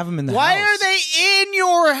 Why do you have them in the house? Why are they in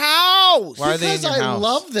your house? Why are they in your Because I house?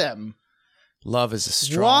 love them. Love is a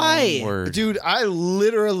strong word. Dude, I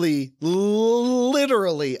literally,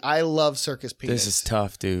 I love circus peanuts. This is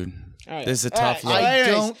tough, dude. Right. This is a tough look. I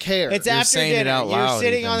don't care. It's You're after saying dinner. it out loud, You're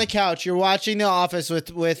sitting even. on the couch. You're watching The Office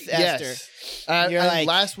with Esther. Yes. You're like,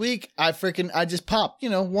 last week, I just popped,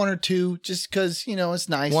 1 or 2 just because, it's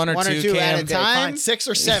nice. One or two at a Cam. time. Fine, 6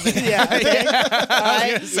 or 7. Yeah. Okay. All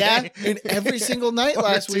right. Yeah. And every single night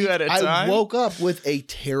last week, I woke up with a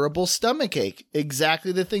terrible stomach ache.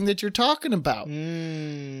 Exactly the thing that you're talking about.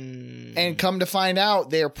 And come to find out,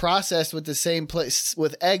 they are processed with the same place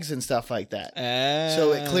with eggs and stuff like that.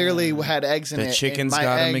 So it clearly had eggs in it. The chickens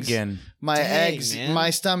got them again. My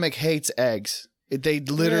stomach hates eggs. It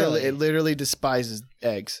literally despises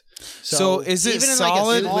eggs. So is it even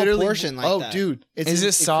solid? In like a small portion like that. Dude. Is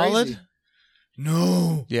it solid? Crazy.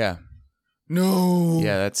 No. Yeah. No.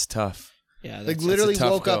 Yeah, that's tough. Yeah, like literally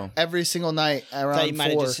tough woke go. up every single night around 4. Thought you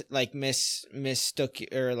might have just like mistook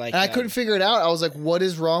or like. And I couldn't figure it out. I was like, "What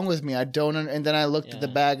is wrong with me?" I don't. And then I looked at the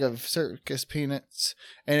bag of circus peanuts,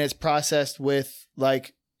 and it's processed with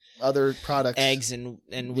like other products, eggs and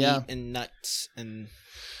wheat and nuts and.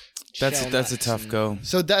 That's a tough go.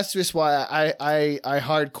 So that's just why I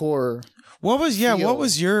hardcore. What was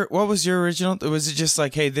your original? Was it just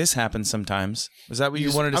like, hey, this happens sometimes? Was that what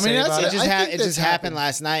you wanted to say about it? It just happened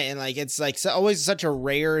last night, and like it's like always such a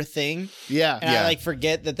rare thing. Yeah, and I like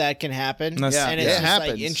forget that can happen. And it's just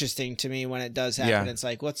happens. like interesting to me when it does happen. Yeah. It's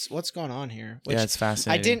like what's going on here? Which it's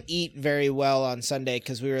fascinating. I didn't eat very well on Sunday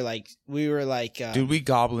because we were like dude, we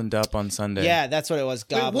goblined up on Sunday. Yeah, that's what it was.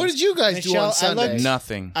 Wait, what did you guys do on Sunday?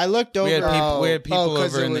 Nothing. I looked over. We had people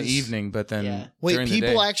over in the evening, but then wait,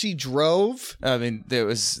 people actually drove. I mean, there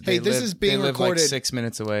was. This is being recorded like 6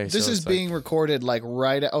 minutes away. This is being recorded like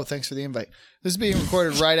right. Oh, thanks for the invite. This is being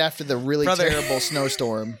recorded right after the really terrible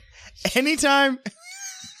snowstorm.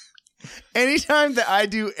 Anytime that I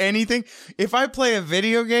do anything, if I play a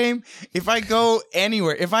video game, if I go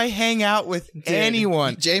anywhere, if I hang out with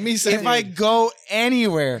anyone, Jamie said, if I go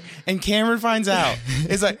anywhere and Cameron finds out,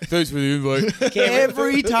 it's like, thanks for the invite.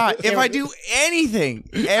 Every time. If I do anything,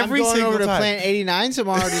 every I'm going single over to time. Plant 89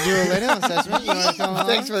 tomorrow to do a lineal assessment. You want to come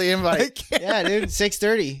Thanks for the invite. Yeah, dude,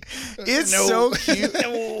 6:30. It's so cute.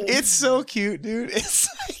 It's so cute, dude. It's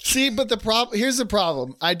like... See, but here's the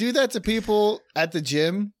problem. I do that to people at the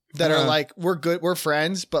gym that are like, we're good, we're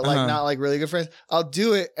friends, but like not like really good friends. I'll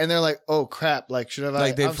do it, and they're like, "Oh crap! Like, should have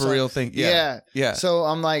like they for real think?" Yeah. So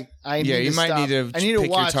I'm like, you might need to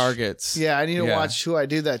pick your targets. Yeah, I need to watch who I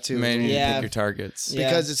do that to. Maybe pick your targets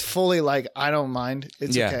because it's fully like I don't mind.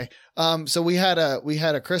 It's okay. So we had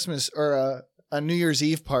a Christmas or a New Year's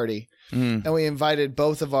Eve party. and we invited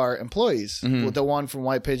both of our employees, the one from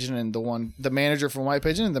White Pigeon and the manager from White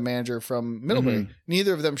Pigeon and the manager from Middlebury.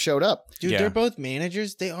 Neither of them showed up. Dude, they're both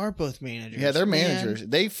managers. They are both managers. Yeah, they're managers.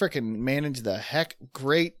 They freaking manage the heck.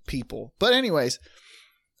 Great people. But anyways,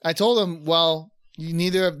 I told them, well,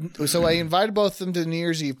 so I invited both of them to the New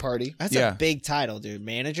Year's Eve party. That's a big title, dude.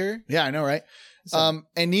 Manager? Yeah, I know, right?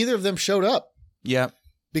 And neither of them showed up. Yeah.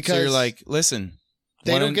 Because so you're like, listen,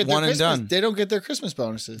 they one don't get and their Christmas. done. They don't get their Christmas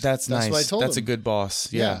bonuses. That's nice. What I told That's them. a good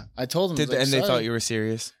boss. Yeah. I told them. And they thought you were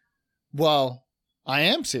serious? Well, I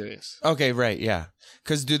am serious. Okay, right, yeah.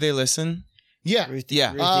 Because do they listen? Yeah. Ruthie,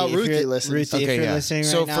 Yeah. Ruthie listens. Ruthie, Okay, if you're yeah. listening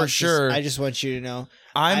right So now, for sure- I just want you to know,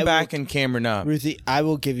 I'm backing Cameron up. Ruthie, I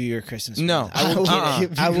will give you your Christmas. No. I will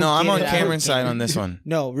give it. I will No, I'm give on it. Cameron's side on this one.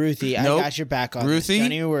 No, Ruthie, Nope. I got your back on Ruthie, this.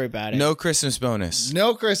 Don't even worry about it. No Christmas bonus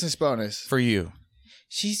No Christmas bonus. for you.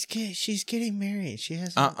 She's getting married. She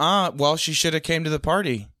has Well, she should have came to the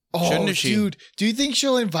party. Shouldn't have she? Dude, do you think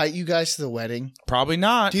she'll invite you guys to the wedding? Probably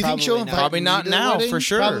not. Do you think she'll invite Probably me not to the now, wedding? for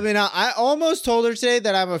sure. Probably not. I almost told her today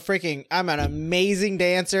that I'm an amazing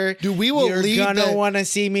dancer. Dude, we will You're lead gonna want to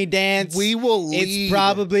see me dance. We will lead. It's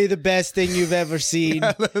probably the best thing you've ever seen.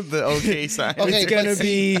 The okay sign. Okay, It's gonna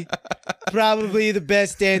be probably the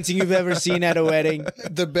best dancing you've ever seen at a wedding.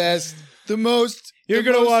 the best, the most. You're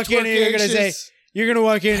the gonna most walk in and you're gonna say,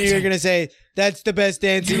 twerkacious. that's the best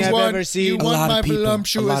dancing I've ever seen. You want my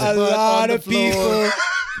voluptuous A butt lot on the of floor. people.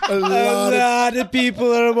 A A lot of lot of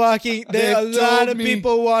people are walking. They've A lot told of me-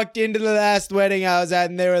 people walked into the last wedding I was at,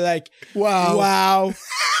 and they were like, Wow. wow."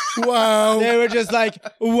 wow. They were just like,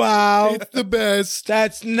 "Wow, It's the best.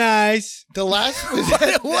 that's nice." The last was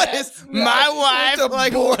What is my wife?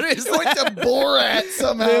 Like, what is it went to Borat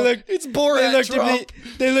somehow. It's Borat They looked Trump. at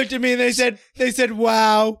me. They looked at me and they said,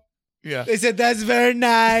 "Wow." Yeah. They said, "That's very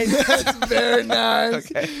nice." That's very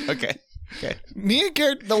nice. Okay. Me and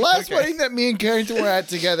Carrington, the last wedding that me and Carrington were at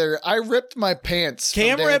together, I ripped my pants.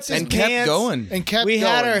 Cam from ripped dancing And kept Pants. going. and kept we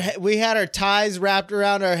going. had our ties wrapped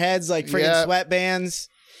around our heads like freaking Yeah. sweatbands.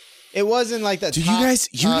 It wasn't like the Dude, top.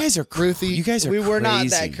 you guys are Ruthie, You guys are we were not crazy.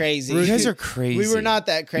 that crazy. You guys are crazy. We were not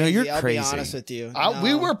that crazy. you're I'll crazy. be honest with you.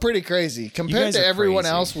 We No. were pretty crazy compared guys to are everyone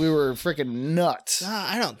crazy. else. We were freaking nuts. Nah,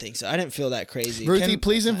 I don't think so. I didn't feel that crazy. Ruthie,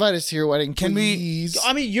 please invite us to your wedding. Can we- please.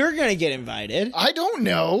 I mean, you're gonna get invited. I don't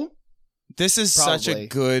know. This is Probably.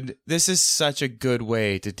 such a good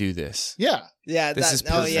way to do this. Yeah, Yeah, This is oh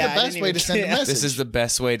perfect. yeah, The I best didn't way even to send a get- message. This is the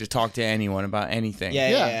best way to talk to anyone about anything.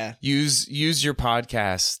 Yeah. Use your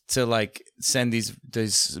podcast to like send these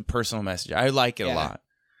personal messages. I like it a Yeah. lot.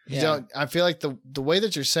 you Yeah. don't. I feel like the way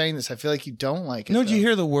that you're saying this, I feel like you don't like it. No, do you though.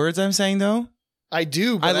 hear the words I'm saying though? I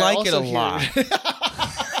do. I But like it also a hear- lot.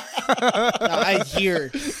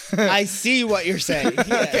 No, I see what you're saying.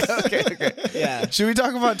 Yes. Okay. Yeah. Should we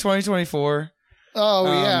talk about 2024? Oh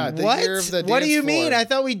yeah, the What? year of the What do dance you mean? floor. I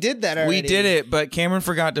thought we did that already. We did it, but Cameron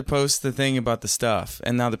forgot to post the thing about the stuff,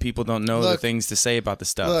 and now the people don't know the Look. things to say about the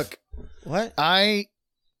stuff. Look, What?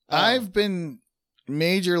 I've been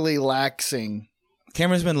majorly laxing.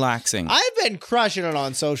 Cameron's been laxing. I've been crushing it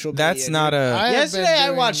on social media. That's not dude. a. I have Yesterday been I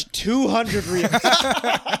doing- watched 200 reels.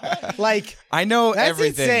 Like, I know That's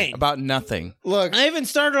everything insane. about nothing. Look, I even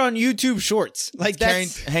started on YouTube Shorts. Like, Karen,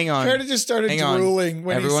 that's hang on. Carter just started Hang on. drooling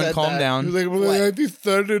when Everyone he said calm that. down. He was like, well, What? I just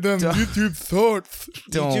started on YouTube Shorts.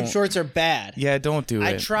 Don't. YouTube Shorts are bad. Yeah, don't do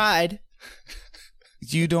I it. tried.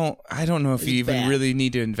 You don't. I don't know if you even bad. really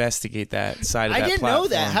need to investigate that side of I that didn't know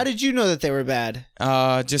that. How did you know that they were bad?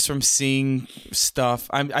 Just from seeing stuff.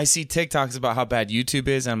 I see TikToks about how bad YouTube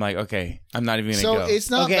is. And I'm like, okay, I'm not even gonna So go. it's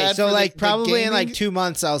not Okay, bad so for like the probably in like gaming- 2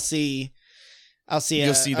 months I'll see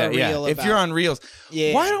You'll see that. a Yeah. reel If you're about- on Reels,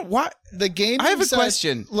 Yeah. why? the gaming. I have a side-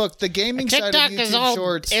 question. Look, the gaming side of YouTube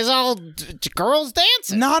Shorts. all girls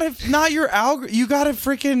dancing. Not your algorithm. You gotta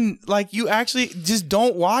freaking like. You actually just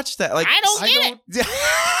don't watch that. Like I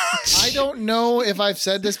don't know if I've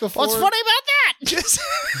said this before. about that? Just.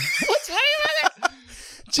 What's funny about that?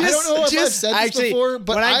 I don't know if I've just- said this actually, before,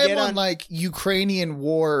 but when I I am get on on- like Ukrainian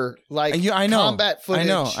war, like I know. combat footage.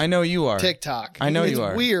 I know you are. TikTok. I know it's you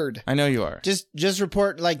are. Weird. I know you are. Just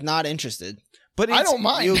report like not interested. But I it's, don't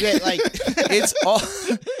mind. You'll get like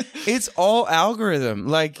it's all algorithm.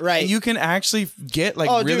 Like Right. you can actually get like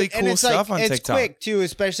oh, really dude, and cool it's stuff like, on it's TikTok. quick too,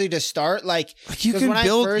 especially to start. Like You 'cause can when I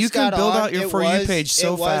build first you can got build on, out your it For You was- page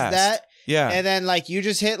so it was fast. That, Yeah. and then like you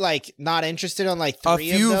just hit like not interested on like a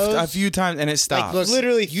three few of those. a few times and it stops. Look,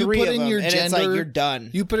 literally you three put of in them, your and it's like gender- you're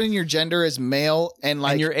done. You put in your gender as male and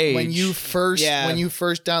like your age. when you first Yeah.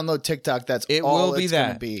 download TikTok. That's it all will be it's gonna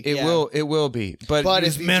that. Be. It Yeah. will be. But But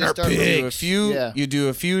if you just start you do a pigs. few Yeah. you do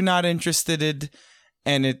a few not interested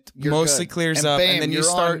and it You're mostly good. clears And up, bam, and then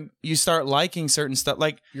you're you start liking certain stuff.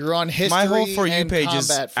 Like You're on history. my whole For You and page is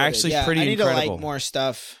combat footage. actually Yeah, pretty I need incredible. to like more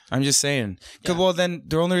stuff. I'm just saying. Yeah. Well, then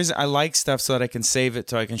the only reason I like stuff so that I can save it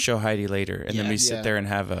so I can show Heidi later, and then Yeah. we sit there and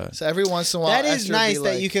have a. So every once in a while, That is Esther would nice be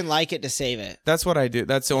that like- you can like it to save it. That's what I do.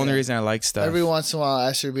 That's the only reason I like stuff. Every once in a while,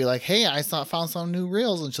 Esther would be like, "Hey, I found some new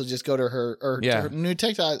reels," and she'll just go to her to her new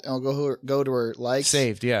TikTok, and I'll go to her likes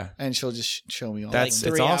saved, yeah. and she'll just show me all. That's- of them.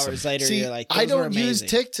 it's 3 awesome. hours later, See, you're like, I "Those were don't use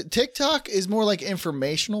amazing." TikTok is more like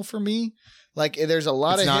informational for me. Like there's a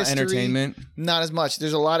lot It's of not history, entertainment. not as much.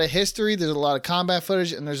 There's a lot of history. There's a lot of combat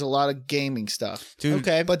footage, and there's a lot of gaming stuff. Dude.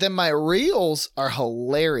 Okay, But then my reels are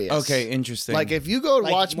hilarious. Okay, interesting. Like if you go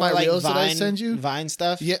to watch my more reels Vine, that I send you, Vine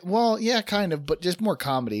stuff. yeah, well, yeah, kind of, but just more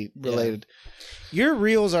comedy related. Your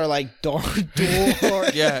reels are like dark.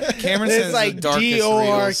 yeah, Cameron says It's like the darkest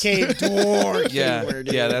D-O-R-K, reels. dork. Yeah, humor,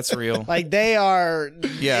 dude. yeah, that's real. Like they are.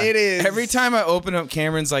 Yeah, it is. Every time I open up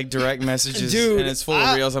Cameron's like direct messages Dude, and it's full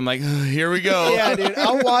of reels, I'm like, here we go. Yeah, dude.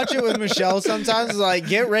 I'll watch it with Michelle sometimes. It's like,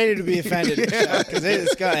 get ready to be offended, Michelle, because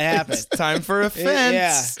it's gonna happen. It's time for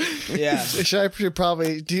offense. Yeah. Should I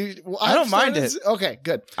probably do? Well, I don't mind it. Okay,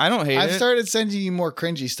 good. I don't hate I've it. started sending you more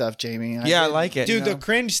cringy stuff, Jamie. Yeah, I did. like it. Dude, the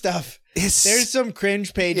cringe stuff. There's some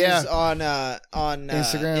cringe pages Yeah. on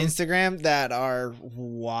Instagram. Instagram that are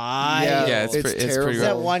wild. Yeah, it's pretty terrible.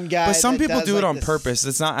 That one guy. But some that people does, do it like, on this- purpose.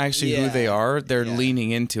 It's not actually who Yeah. they are. They're Yeah.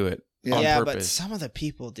 leaning into it on Yeah, but purpose. some of the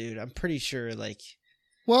people, dude, I'm pretty sure, like,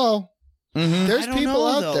 Well, Mhm. there's I don't people know,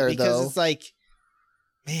 out though, there because though. it's like,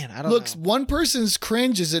 man, I don't Look, know. one person's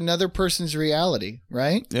cringe is another person's reality,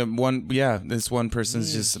 right? This one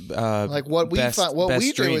person's just Like what we best- find, what best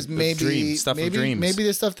we do dream- is maybe dream, stuff of dreams. maybe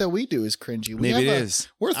the stuff that we do is cringy. We Maybe have it is.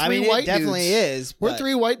 We're three I mean, white it definitely dudes. is. We're but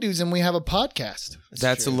 3 white dudes and we have a podcast.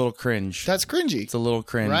 That's true. a little cringe. That's cringy, It's a little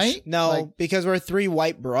cringe, right? No, Like, because we're 3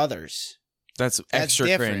 white brothers. That's extra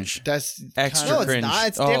different. cringe. that's Extra kind No, of- cringe. it's not.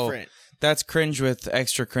 It's Oh. different. That's cringe with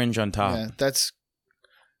extra cringe on top. Yeah, that's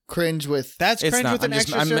cringe with. That's It's cringe not. with an I'm just-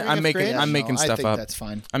 extra I'm- serving I'm of making- cringe? I'm making I stuff think up. That's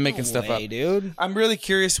fine. I'm making No stuff way, up. dude. I'm really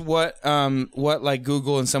curious what like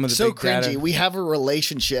Google and some of the So big cringy. data. We have a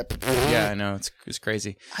relationship. Yeah, I know it's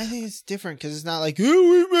crazy. I think it's different because it's not like, oh,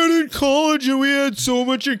 we met in college and we had so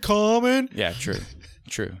much in common. Yeah, true.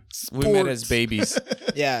 We met as babies.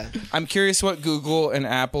 Yeah. I'm curious what Google and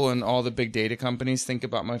Apple and all the big data companies think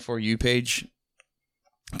about my For You page,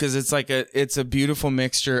 because it's a beautiful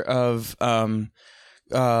mixture of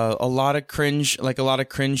a lot of cringe, like a lot of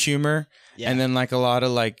cringe humor, Yeah. and then like a lot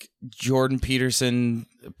of like Jordan Peterson,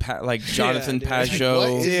 like Jonathan dude. Pajot, What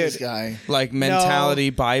is this guy? like mentality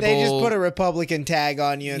No, Bible. They just put a Republican tag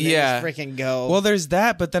on you and Yeah. they just freaking go. Well, there's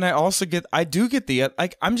that, but then I do get the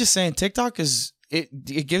like. I'm just saying, TikTok is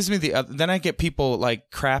it gives me the. Then I get people like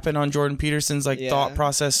crapping on Jordan Peterson's like Yeah. thought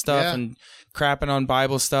process stuff Yeah. and crapping on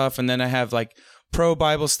Bible stuff, and then I have like pro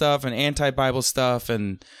Bible stuff and anti Bible stuff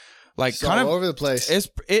and like It's kind all of over the place.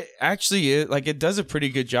 it actually is like it does a pretty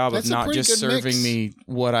good job That's of a not pretty just good serving mix. me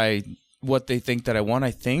what they think that I want.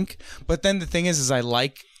 I think, but then the thing is I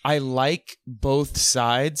like both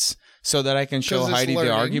sides so that I can show 'Cause it's Heidi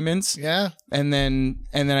learning. the arguments. Yeah. And then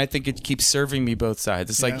I think it keeps serving me both sides.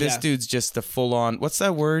 It's like this Yeah. dude's just the full on. What's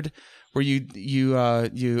that word? Where you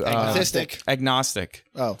agnostic.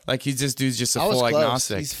 Oh, Like this dude's just a I was full close.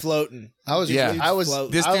 agnostic. he's floating. I was. Yeah. I was.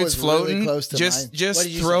 Float. This I dude's was floating. Really close to just mine. just What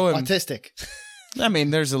did you throw him. Autistic. I mean,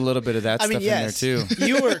 there's a little bit of that I stuff mean, yes. in there too.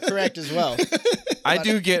 You were correct as well. I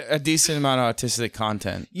do get a decent amount of autistic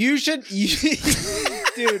content. You should,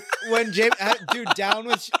 dude. When James, dude, down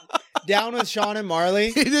with Sean and Marley.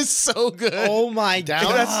 It is so good. Oh my Down?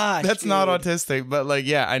 god, That's not autistic, but like,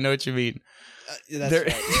 yeah, I know what you mean. That's They're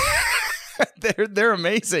right. they're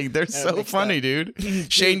amazing. They're so mixed funny, dude.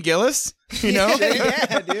 Shane Gillis, you know.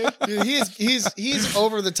 yeah, dude. Dude, he's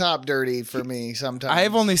over the top dirty for me sometimes. I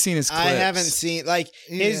have only seen his clips. I haven't seen like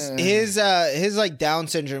his like Down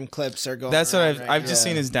syndrome clips are going. That's what around I've right just now.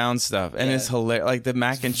 seen his down stuff, and Yeah. it's hilarious. Like the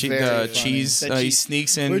mac and cheese, very the funny. cheese. The He cheese.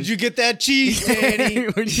 sneaks in. Where'd you get that cheese, Danny?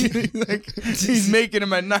 He's making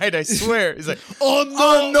them at night. I swear. He's like,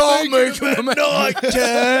 I'm not making them at night,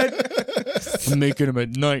 Dad. I'm making them at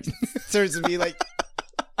night. Starts to be like,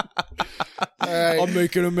 All right.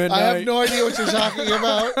 making them at I have no idea what you're talking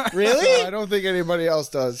about. Really? I don't think anybody else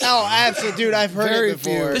does. Oh, absolutely, dude. I've heard Very it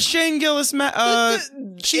before. few. The Shane Gillis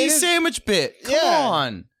cheese is- sandwich bit. Come Yeah.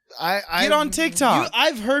 on. I Get on TikTok.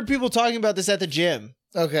 I've heard people talking about this at the gym.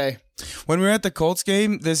 Okay. When we were at the Colts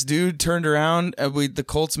game, this dude turned around and the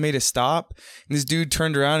Colts made a stop. And this dude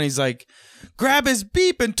turned around and he's like, grab his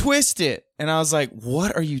beep and twist it. And I was like,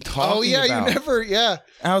 what are you talking about? You never, And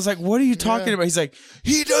I was like, what are you talking about? He's like,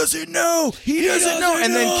 he doesn't know. He doesn't know.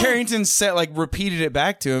 And then Carrington said, like, repeated it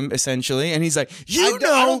back to him, essentially. And he's like, I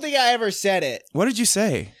don't think I ever said it. What did you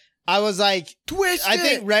say? I was like, twist I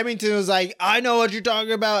think Remington was like, I know what you're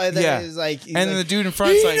talking about. And then he's like, then the dude in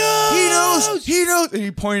front's like, he knows. And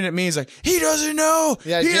he pointed at me. He's like, he doesn't know.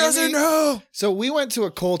 Yeah, he doesn't know. So we went to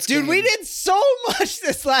a Colts game. Dude, we did so much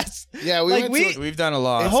this last. Yeah, we've done a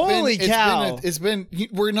lot. Holy cow.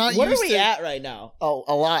 We're not What are we at right now? Oh,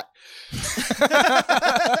 a lot.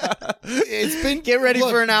 It's been get ready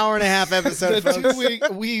for an hour and a half episode, folks.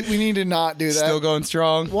 We need to not do that. Still going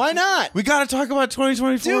strong. Why not? We got to talk about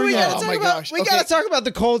 2024. Dude, we got to talk about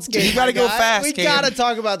the Colts game. You got to go fast. We got to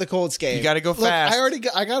talk about the Colts game. You got to go fast.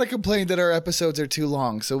 I got to complain that our episodes are too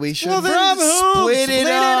long, so we should split it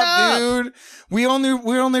up, dude. We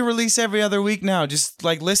only release every other week now. Just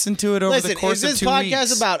like listen to it over the course of 2 weeks. Is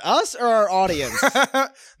this podcast about us or our audience?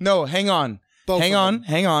 No, hang on.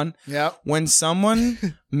 Hang on. Yeah. When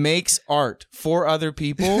someone makes art for other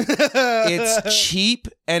people, it's cheap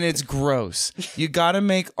and it's gross. You got to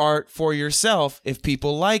make art for yourself. If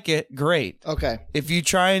people like it, great. Okay. If you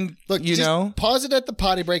try and, pause it at the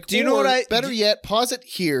potty break. Do you know what better yet, pause it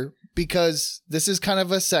here because this is kind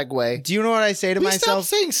of a segue. Do you know what I say to myself? We stopped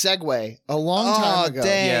saying segue a long time ago.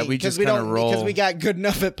 Dang. Yeah, we just kind of roll. Because we got good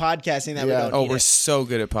enough at podcasting that we don't need we're so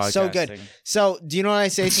good at podcasting. So good. So, do you know what I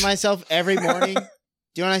say to myself every morning? Do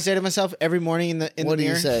you know what I say to myself every morning in the mirror? What do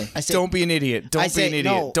you say? I say, don't be an idiot. Don't be an idiot.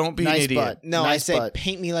 No, don't be an idiot. Butt. No, nice I say, butt.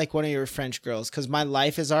 paint me like one of your French girls because my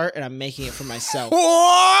life is art and I'm making it for myself.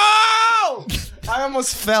 Whoa! I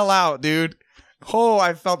almost fell out, dude. Oh,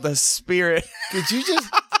 I felt the spirit. Did you just...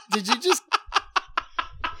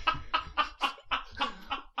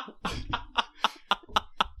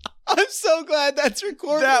 I'm so glad that's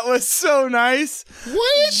recorded. That was so nice.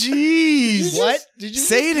 What? Jeez. What? Did you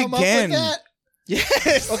say it again?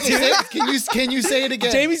 Yes. Okay, can you say it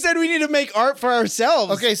again? Jamie said we need to make art for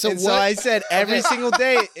ourselves. Okay, so So I said every single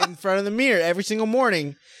day in front of the mirror, every single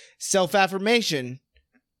morning, self-affirmation,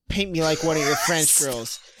 paint me like one of your French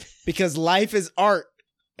girls. Because life is art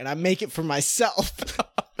and I make it for myself.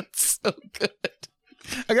 It's so good.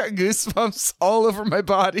 I got goosebumps all over my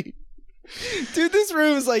body. Dude, this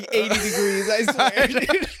room is like 80 degrees, I swear,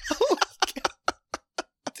 dude. Oh,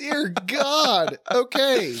 dear God.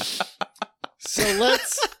 Okay. So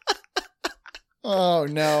let's... Oh,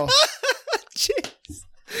 no. Jeez.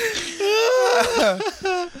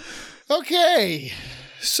 Okay.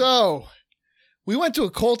 So we went to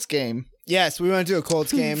a Colts game. Yes, we went to a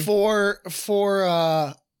Colts game. For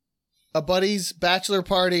a buddy's bachelor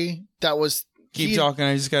party that was... Keep talking.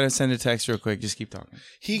 I just got to send a text real quick. Just keep talking.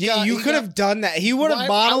 You could have done that. He would have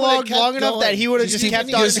monologued long enough that he would have just kept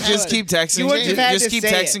on. Just keep texting. You wouldn't have had just to keep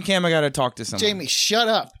say texting, it. Cam. I got to talk to someone. Jamie, shut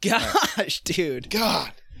up. Gosh, dude.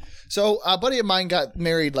 God. So a buddy of mine got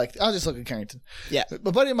married, I'll just look at Carrington. Yeah.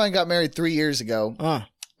 A buddy of mine got married 3 years ago.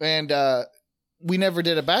 And we never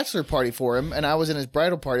did a bachelor party for him. And I was in his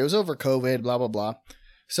bridal party. It was over COVID, blah, blah, blah.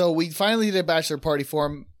 So we finally did a bachelor party for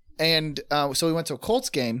him. And so we went to a Colts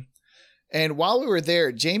game. And while we were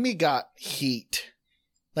there, Jamie got heat.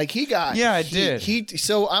 He got I did.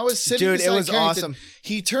 So I was sitting Dude, beside it was Carrington. awesome.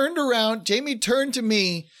 He turned around. Jamie turned to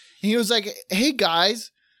me. And he was like, hey,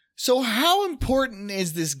 guys. So how important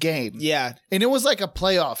is this game? Yeah. And it was like a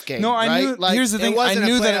playoff game. No, I knew. Here's the thing. I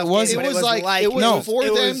knew that it wasn't. It was for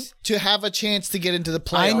them to have a chance to get into the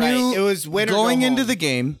playoffs. I knew it was winner going into the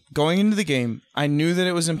game. I knew that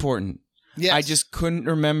it was important. Yes. I just couldn't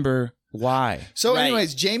remember why. So,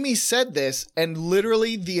 anyways, Jamie said this, and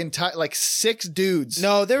literally the entire 6 dudes.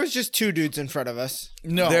 No, there was just 2 dudes in front of us.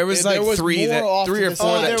 No, there was 3 or 4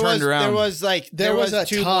 that turned around. There was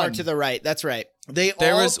 2 more to the right. That's right.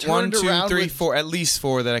 There was 1, 2, 3, 4, at least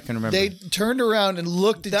 4 that I can remember. They turned around and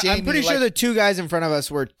looked at Jamie. I'm pretty sure the 2 guys in front of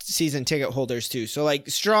us were season ticket holders too. So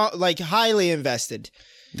strong, highly invested.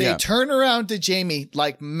 They turned around to Jamie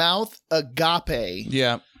mouth agape.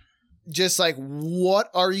 Yeah. Just what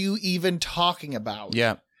are you even talking about?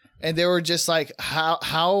 Yeah. And they were just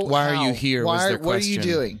how why are you here? Was their what question. are you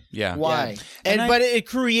doing? Yeah. Why? Yeah. But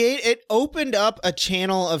it opened up a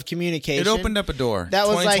channel of communication. It opened up a door. That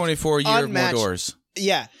was 2024 year of more unmatched. doors.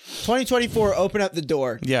 Yeah, 2024 opened up the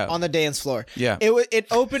door. Yeah. On the dance floor. Yeah. It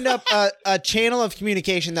opened up a channel of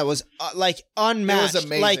communication that was like unmatched. It was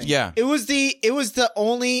amazing. Like Yeah. it was the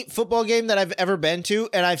only football game that I've ever been to,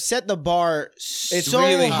 and I've set the bar so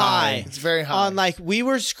really high. It's very high. On like we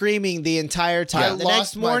were screaming the entire time. I The lost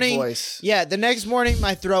next morning, my voice. yeah, the next morning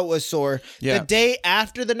my throat was sore. Yeah. The day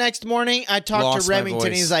after the next morning, I talked Lost to my Remington.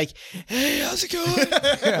 voice. He's like, "Hey, how's it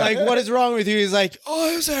going? Like, what is wrong with you?" He's like,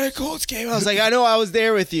 "Oh, I was at a Colts game." I was like, "I know, I was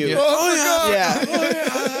there with you." Yeah. Oh my God. Yeah.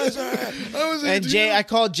 I was And I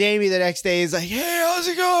called Jamie the next day. He's like, "Hey, how's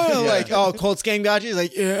it going?" I'm like, "Oh, Colts game got you." He's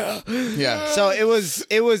like, "Yeah." Yeah. So it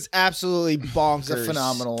was absolutely bonkers. It's a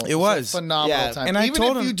phenomenal. It was. a phenomenal Yeah. time. And I Even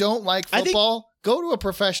told if him- you don't like I think- football, go to a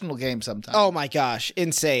professional game sometime. Oh my gosh,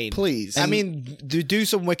 insane! Please. I mean, do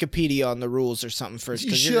some Wikipedia on the rules or something first,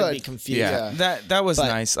 because You you're gonna be should. confused. Yeah, Yeah. that was But-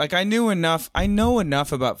 nice. Like I know enough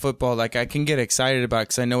about football. Like I can get excited about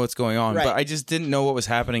because I know what's going on. Right. But I just didn't know what was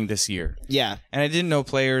happening this year, Yeah. and I didn't know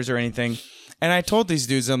players or anything. And I told these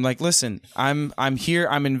dudes, I'm like, listen, I'm here,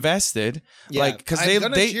 I'm invested. Yeah. Like because I'm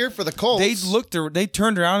gonna cheer for the Colts. they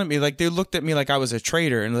turned around at me like they looked at me like I was a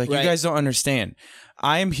traitor, and like Right. you guys don't understand.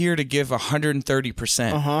 I am here to give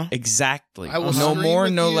 130%. Uh-huh. Exactly. I will No scream more,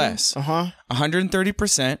 with no you. less.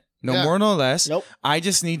 130%. No Yeah. more, no less. Nope. I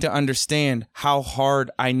just need to understand how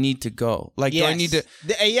hard I need to go. Like, do I need to?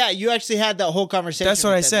 Yeah, you actually had that whole conversation. That's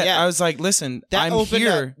what with I them. said. Yeah. I was like, listen, that I'm opened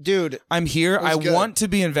here. up, dude. I'm here. I good. want to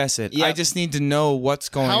be invested. Yep. I just need to know what's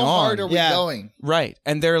going How on. hard are we Yeah. going? Right.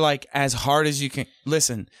 And they're like, as hard as you can.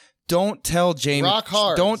 Listen, don't tell Jamie. Rock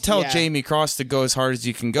hard. Don't tell Yeah. Jamie Cross to go as hard as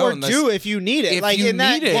you can go. Or unless- do if you need it. if Like you in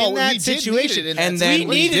that, need it. in Well, that we did need situation. it in that And then we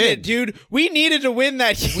we needed did. it, dude. We needed to win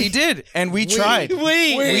that game. We did, and we tried.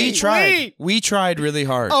 We tried. We tried really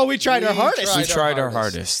hard. Oh, we tried our We hardest. we tried tried our our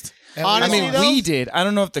hardest. And Honestly, I mean, though- we did. I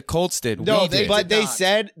don't know if the Colts did. No, we did. but did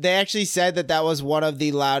they not. actually said that was one of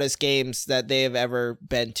the loudest games that they have ever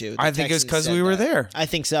been to. The I think it's Texans because said we were that. there. I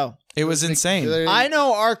think so. It was insane. I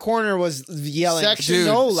know our corner was yelling Section,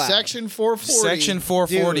 so loud. Section 440. Section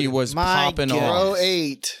 440 Dude, was my popping God. off. Row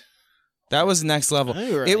 8. That was next level. I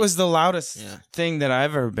know, It was the loudest Yeah. thing that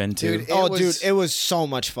I've ever been to. Dude, Dude, it was so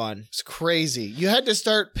much fun. It's crazy. You had to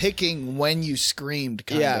start picking when you screamed,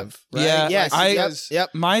 kind Yeah. of. Right? Yeah, Yes. I-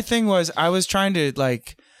 Yep. My thing was I was trying to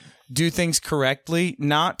like do things correctly,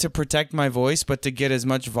 not to protect my voice, but to get as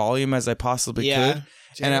much volume as I possibly Yeah. could.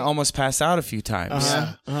 And I almost passed out a few times.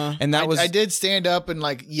 Uh-huh. And that was I did stand up and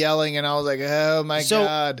like yelling, and I was like, "Oh my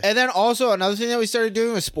God!" And then also another thing that we started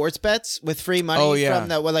doing was sports bets with free money Oh, yeah. from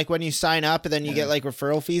that. Like when you sign up and then you get like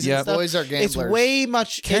referral fees Yeah. and stuff. Boys are It's gamblers. way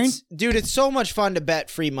much. Karen- Dude, it's so much fun to bet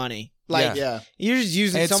free money. Like Yeah. you're just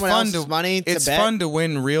using it's someone fun else's to money to it's bet. fun to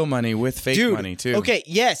win real money with fake Dude, money too. Okay,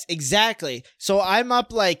 yes, exactly. So I'm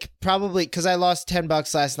up like probably because I lost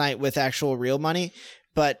 $10 last night with actual real money,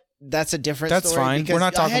 but that's a different That's story. fine. because We're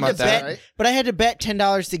not I talking had about to that. bet- Right? But I had to bet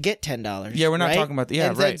 $10 to get $10. Yeah, we're not right? talking about yeah,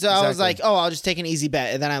 and then, right. so I was exactly. like, oh, I'll just take an easy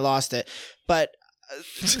bet, and then I lost it. But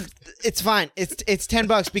it's fine. It's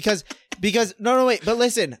 $10 because no wait. But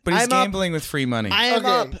listen, but he's I'm up. gambling with free money. I am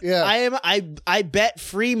Okay, up. yeah. I bet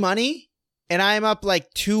free money, and I am up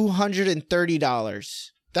like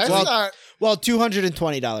 $230. That's Well- not. Well,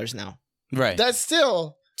 $220 now. right. That's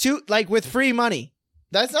still. Like with free money.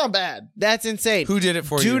 That's not bad. That's insane. Who did it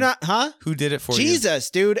for Do you? not, huh? Who did it for you? Jesus,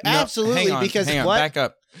 dude, No, absolutely. hang on, because hang on, what? back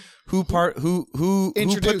up. Who put the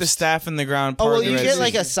Introduced. staff in the ground? Oh part well, of the you Red get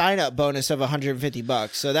like Sea? a sign up bonus of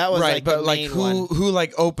 $150. So that was right, like but the like main who one.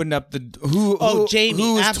 like opened up the who? Oh, who, Jamie,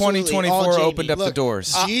 who was absolutely, 2024 all Jamie. opened up the Look,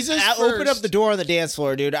 doors? Jesus I opened up first. the door on the dance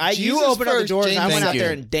floor, dude. You Jesus opened up the first, doors, and I Jamie went out second.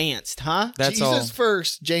 there and danced, huh? That's Jesus all.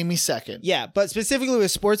 first, Jamie second. Yeah, but specifically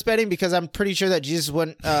with sports betting because I'm pretty sure that Jesus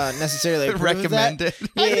wouldn't necessarily approve Recommend of that. it.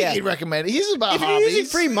 I think Yeah, he'd recommend it. He's about if you're hobbies. using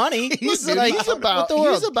free money, He's, look, like, he's what about the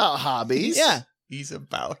world? he's about hobbies. Yeah, He's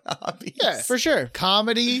about hobbies. Yeah. for sure.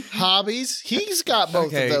 Comedy, hobbies. He's got both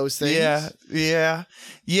of those things.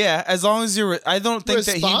 Yeah. As long as you're, I don't think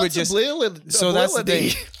that he would just. So that's the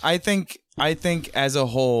thing. I think as a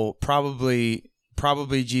whole, probably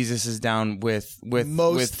Jesus is down with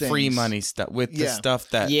Most free things. money stuff, with the Yeah. stuff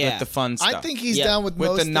that Yeah. with the fun stuff. I think he's Yeah. down with with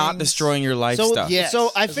most the not things. destroying your life So- stuff. Yes.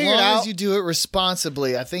 So I as figured long out- as you do it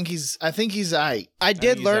responsibly, I think he's aight. I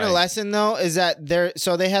did he's learn a right. lesson though, is that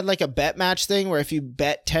so they had like a bet match thing where if you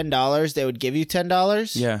bet $10, they would give you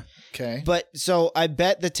 $10. Yeah. Okay. But so I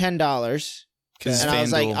bet the $10 'Cause and I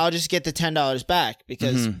was like, FanDuel. I'll just get the $10 back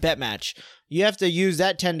because Mhm. bet match. You have to use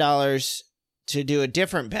that $10 to do a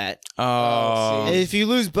different bet. Oh. If you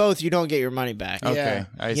lose both, you don't get your money back. Okay. Yeah.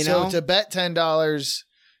 I You see. know? So to bet $10,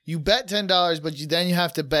 You bet $10, but then you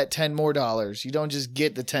have to bet $10 more. You don't just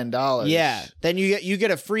get the $10. Yeah. Then you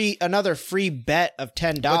get another free bet of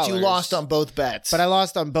 $10. But you lost on both bets. But I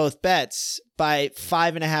lost on both bets by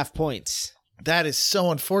 5.5 points. That is so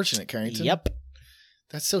unfortunate, Carrington. Yep.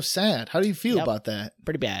 That's so sad. How do you feel about that?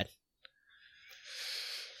 Pretty bad.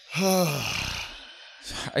 I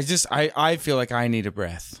feel like I need a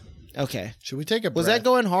breath. Okay. Should we take a breath? Was that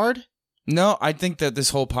going hard? No, I think that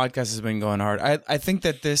this whole podcast has been going hard. I think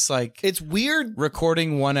that this it's weird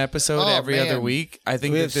recording one episode every other week. I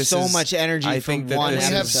think we that have this so is much energy from one episode.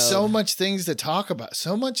 We have so much things to talk about.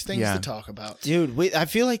 So much things to talk about. Dude, I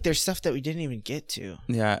feel like there's stuff that we didn't even get to.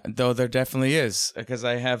 Yeah, though there definitely is, because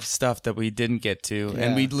I have stuff that we didn't get to,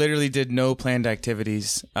 and we literally did no planned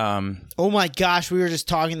activities. Oh my gosh, we were just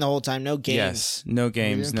talking the whole time. No games. Yes, no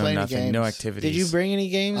games, no nothing, no activities. Did you bring any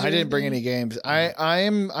games? I didn't bring any games.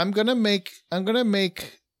 I'm not gonna make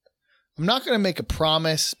a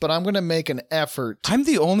promise, but I'm gonna make an effort. I'm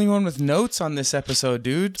the only one with notes on this episode,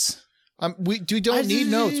 dudes. We don't need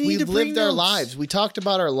notes. We lived our lives. We talked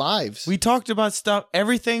about our lives. We talked about stuff.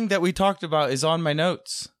 Everything that we talked about is on my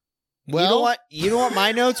notes. Well, you know what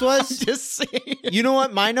my notes was? Just saying. You know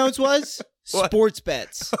what my notes was? What? Sports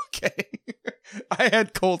bets. Okay. I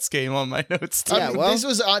had Colts game on my notes too. Yeah, well, this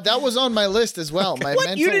was that was on my list as well. My what?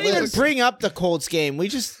 mental You didn't list. even bring up the Colts game. We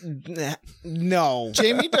just no.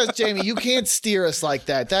 Jamie, you can't steer us like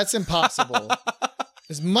that. That's impossible.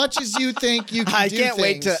 As much as you think you can I do can't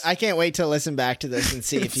wait to listen back to this and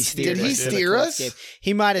see if he steered. Did he steer us? Game.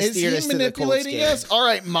 He might have steered us to the Colts game. Us? All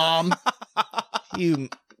right, Mom. You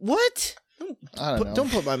what? I don't know.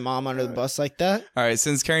 Don't put my mom under the bus like that. All right,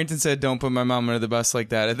 since Carrington said don't put my mom under the bus like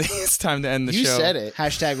that, I think it's time to end the show. You said it.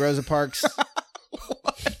 Hashtag Rosa Parks.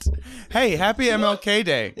 What? Hey, happy MLK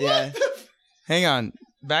Day. Yeah. Hang on.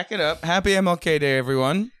 Back it up. Happy MLK Day,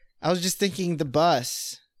 everyone. I was just thinking the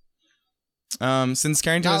bus. Since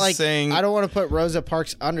Carrington was saying... I don't want to put Rosa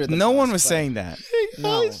Parks under the bus. No one was saying that. Hey,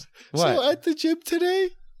 guys. No. What? So at the gym today...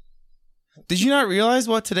 Did you not realize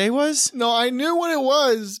what today was? No, I knew what it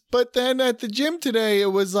was, but then at the gym today, it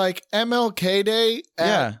was like MLK Day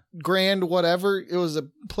at Grand whatever. It was a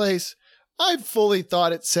place. I fully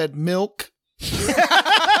thought it said milk.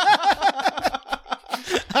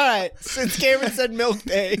 All right, since Cameron said Milk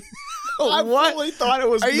Day. I fully thought it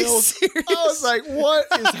was Are milk. you serious? I was like, what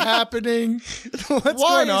is happening? What's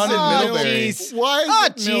going on in Middlebury? Why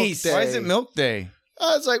is it Milk Day? Why is it Milk Day?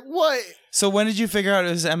 I was like, what? So when did you figure out it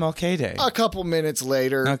was MLK Day? A couple minutes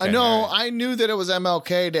later. Okay, no, right. I knew that it was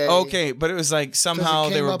MLK Day. Okay, but it was like somehow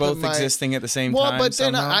they were both existing at the same time. Well, but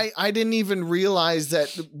then somehow. I didn't even realize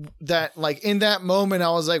that like in that moment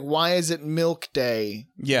I was like, why is it Milk Day?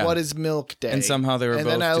 Yeah. What is Milk Day? And somehow they were both.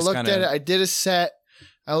 And then I looked at it. I did a set.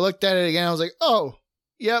 I looked at it again. I was like, oh,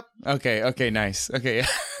 yep. Okay, nice. Okay,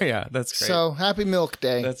 yeah, that's great. So happy Milk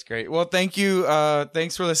Day. That's great. Well, thank you.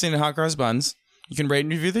 Thanks for listening to Hot Cross Buns. You can rate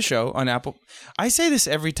and review the show on Apple. I say this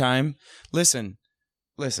every time. Listen.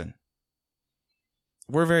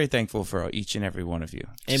 We're very thankful for each and every one of you.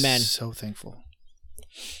 Amen. So thankful.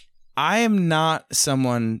 I am not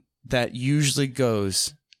someone that usually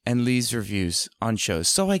goes and leaves reviews on shows.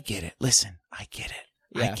 So I get it. Listen, I get it.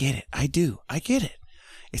 Yeah. I get it. I do. I get it.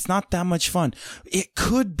 It's not that much fun. It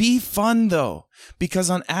could be fun, though, because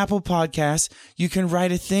on Apple Podcasts, you can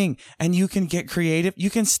write a thing and you can get creative. You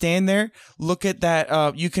can stand there, look at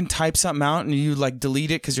that. You can type something out and you like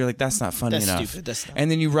delete it because you're like, that's not funny enough. That's stupid. That's not. And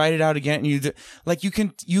then you write it out again and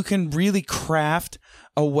you can really craft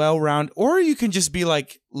a well-rounded, or you can just be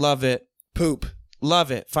like, love it. Poop. Love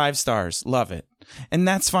it. 5 stars. Love it. And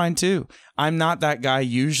that's fine, too. I'm not that guy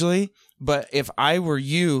usually, but if I were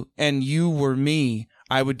you and you were me,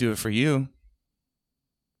 I would do it for you.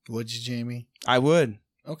 Would you, Jamie? I would.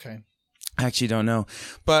 Okay. I actually don't know.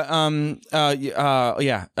 But you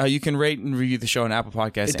can rate and review the show on Apple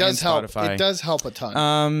Podcasts It does and Spotify. help. It does help a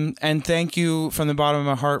ton. And thank you from the bottom of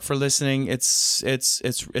my heart for listening. It's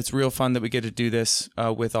real fun that we get to do this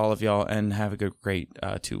with all of y'all, and have a great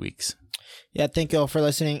 2 weeks. Yeah, thank you all for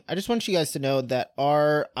listening. I just want you guys to know that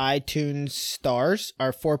our iTunes stars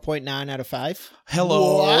are 4.9 out of 5.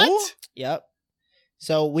 Hello. What? Yep.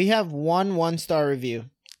 So we have 1-1-star review.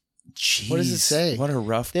 Jeez, what does it say? What a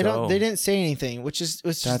rough They go. They didn't say anything, which is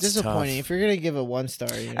disappointing. Tough. If you're gonna give a 1 star,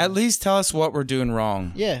 At least tell us what we're doing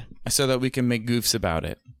wrong. Yeah. So that we can make goofs about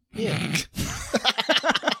it. Yeah.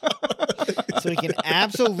 So we can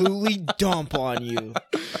absolutely dump on you.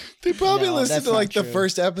 They probably listened to like the true.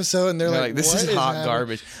 first episode and they're like, this what is hot happening?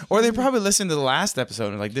 garbage. Or they probably listened to the last episode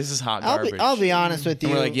and like, this is hot garbage. I'll be honest with you.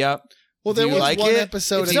 And we're like, yep. Well, there Do you was like one it?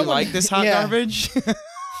 episode. Do you like this hot Yeah. garbage?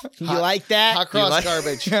 You like that? Hot cross like-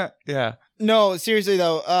 garbage. Yeah. No, seriously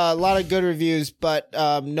though, a lot of good reviews, but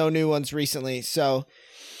no new ones recently. So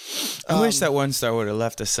I wish that 1 star would have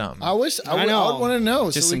left us something. I want to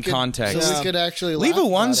know just some context. So we could actually leave a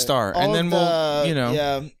 1 about star, all and then we'll, you know,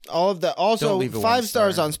 yeah, all of the also Don't leave a 5 1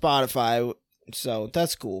 stars star. on Spotify. So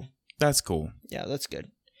that's cool. That's cool. Yeah, that's good.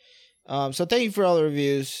 So thank you for all the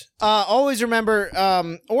reviews. Always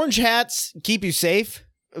remember, orange hats keep you safe,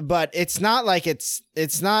 but it's not like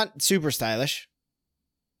it's not super stylish.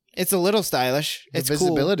 It's a little stylish. The It's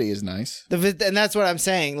visibility is nice. cool. And that's what I'm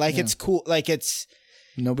saying. Like it's cool. Like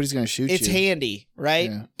Nobody's gonna shoot you. it's handy, right?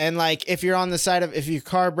 Yeah. And like if you're on the side of if your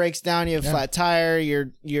car breaks down, you have a flat tire,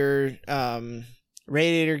 your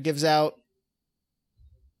radiator gives out.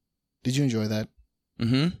 Did you enjoy that?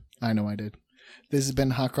 Mm-hmm. I know I did. This has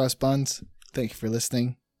been Hot Cross Buns. Thank you for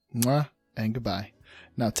listening. Mwah, and goodbye.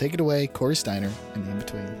 Now take it away, Corey Steiner, and the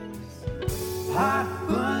In-Between. Hot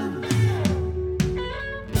Buns.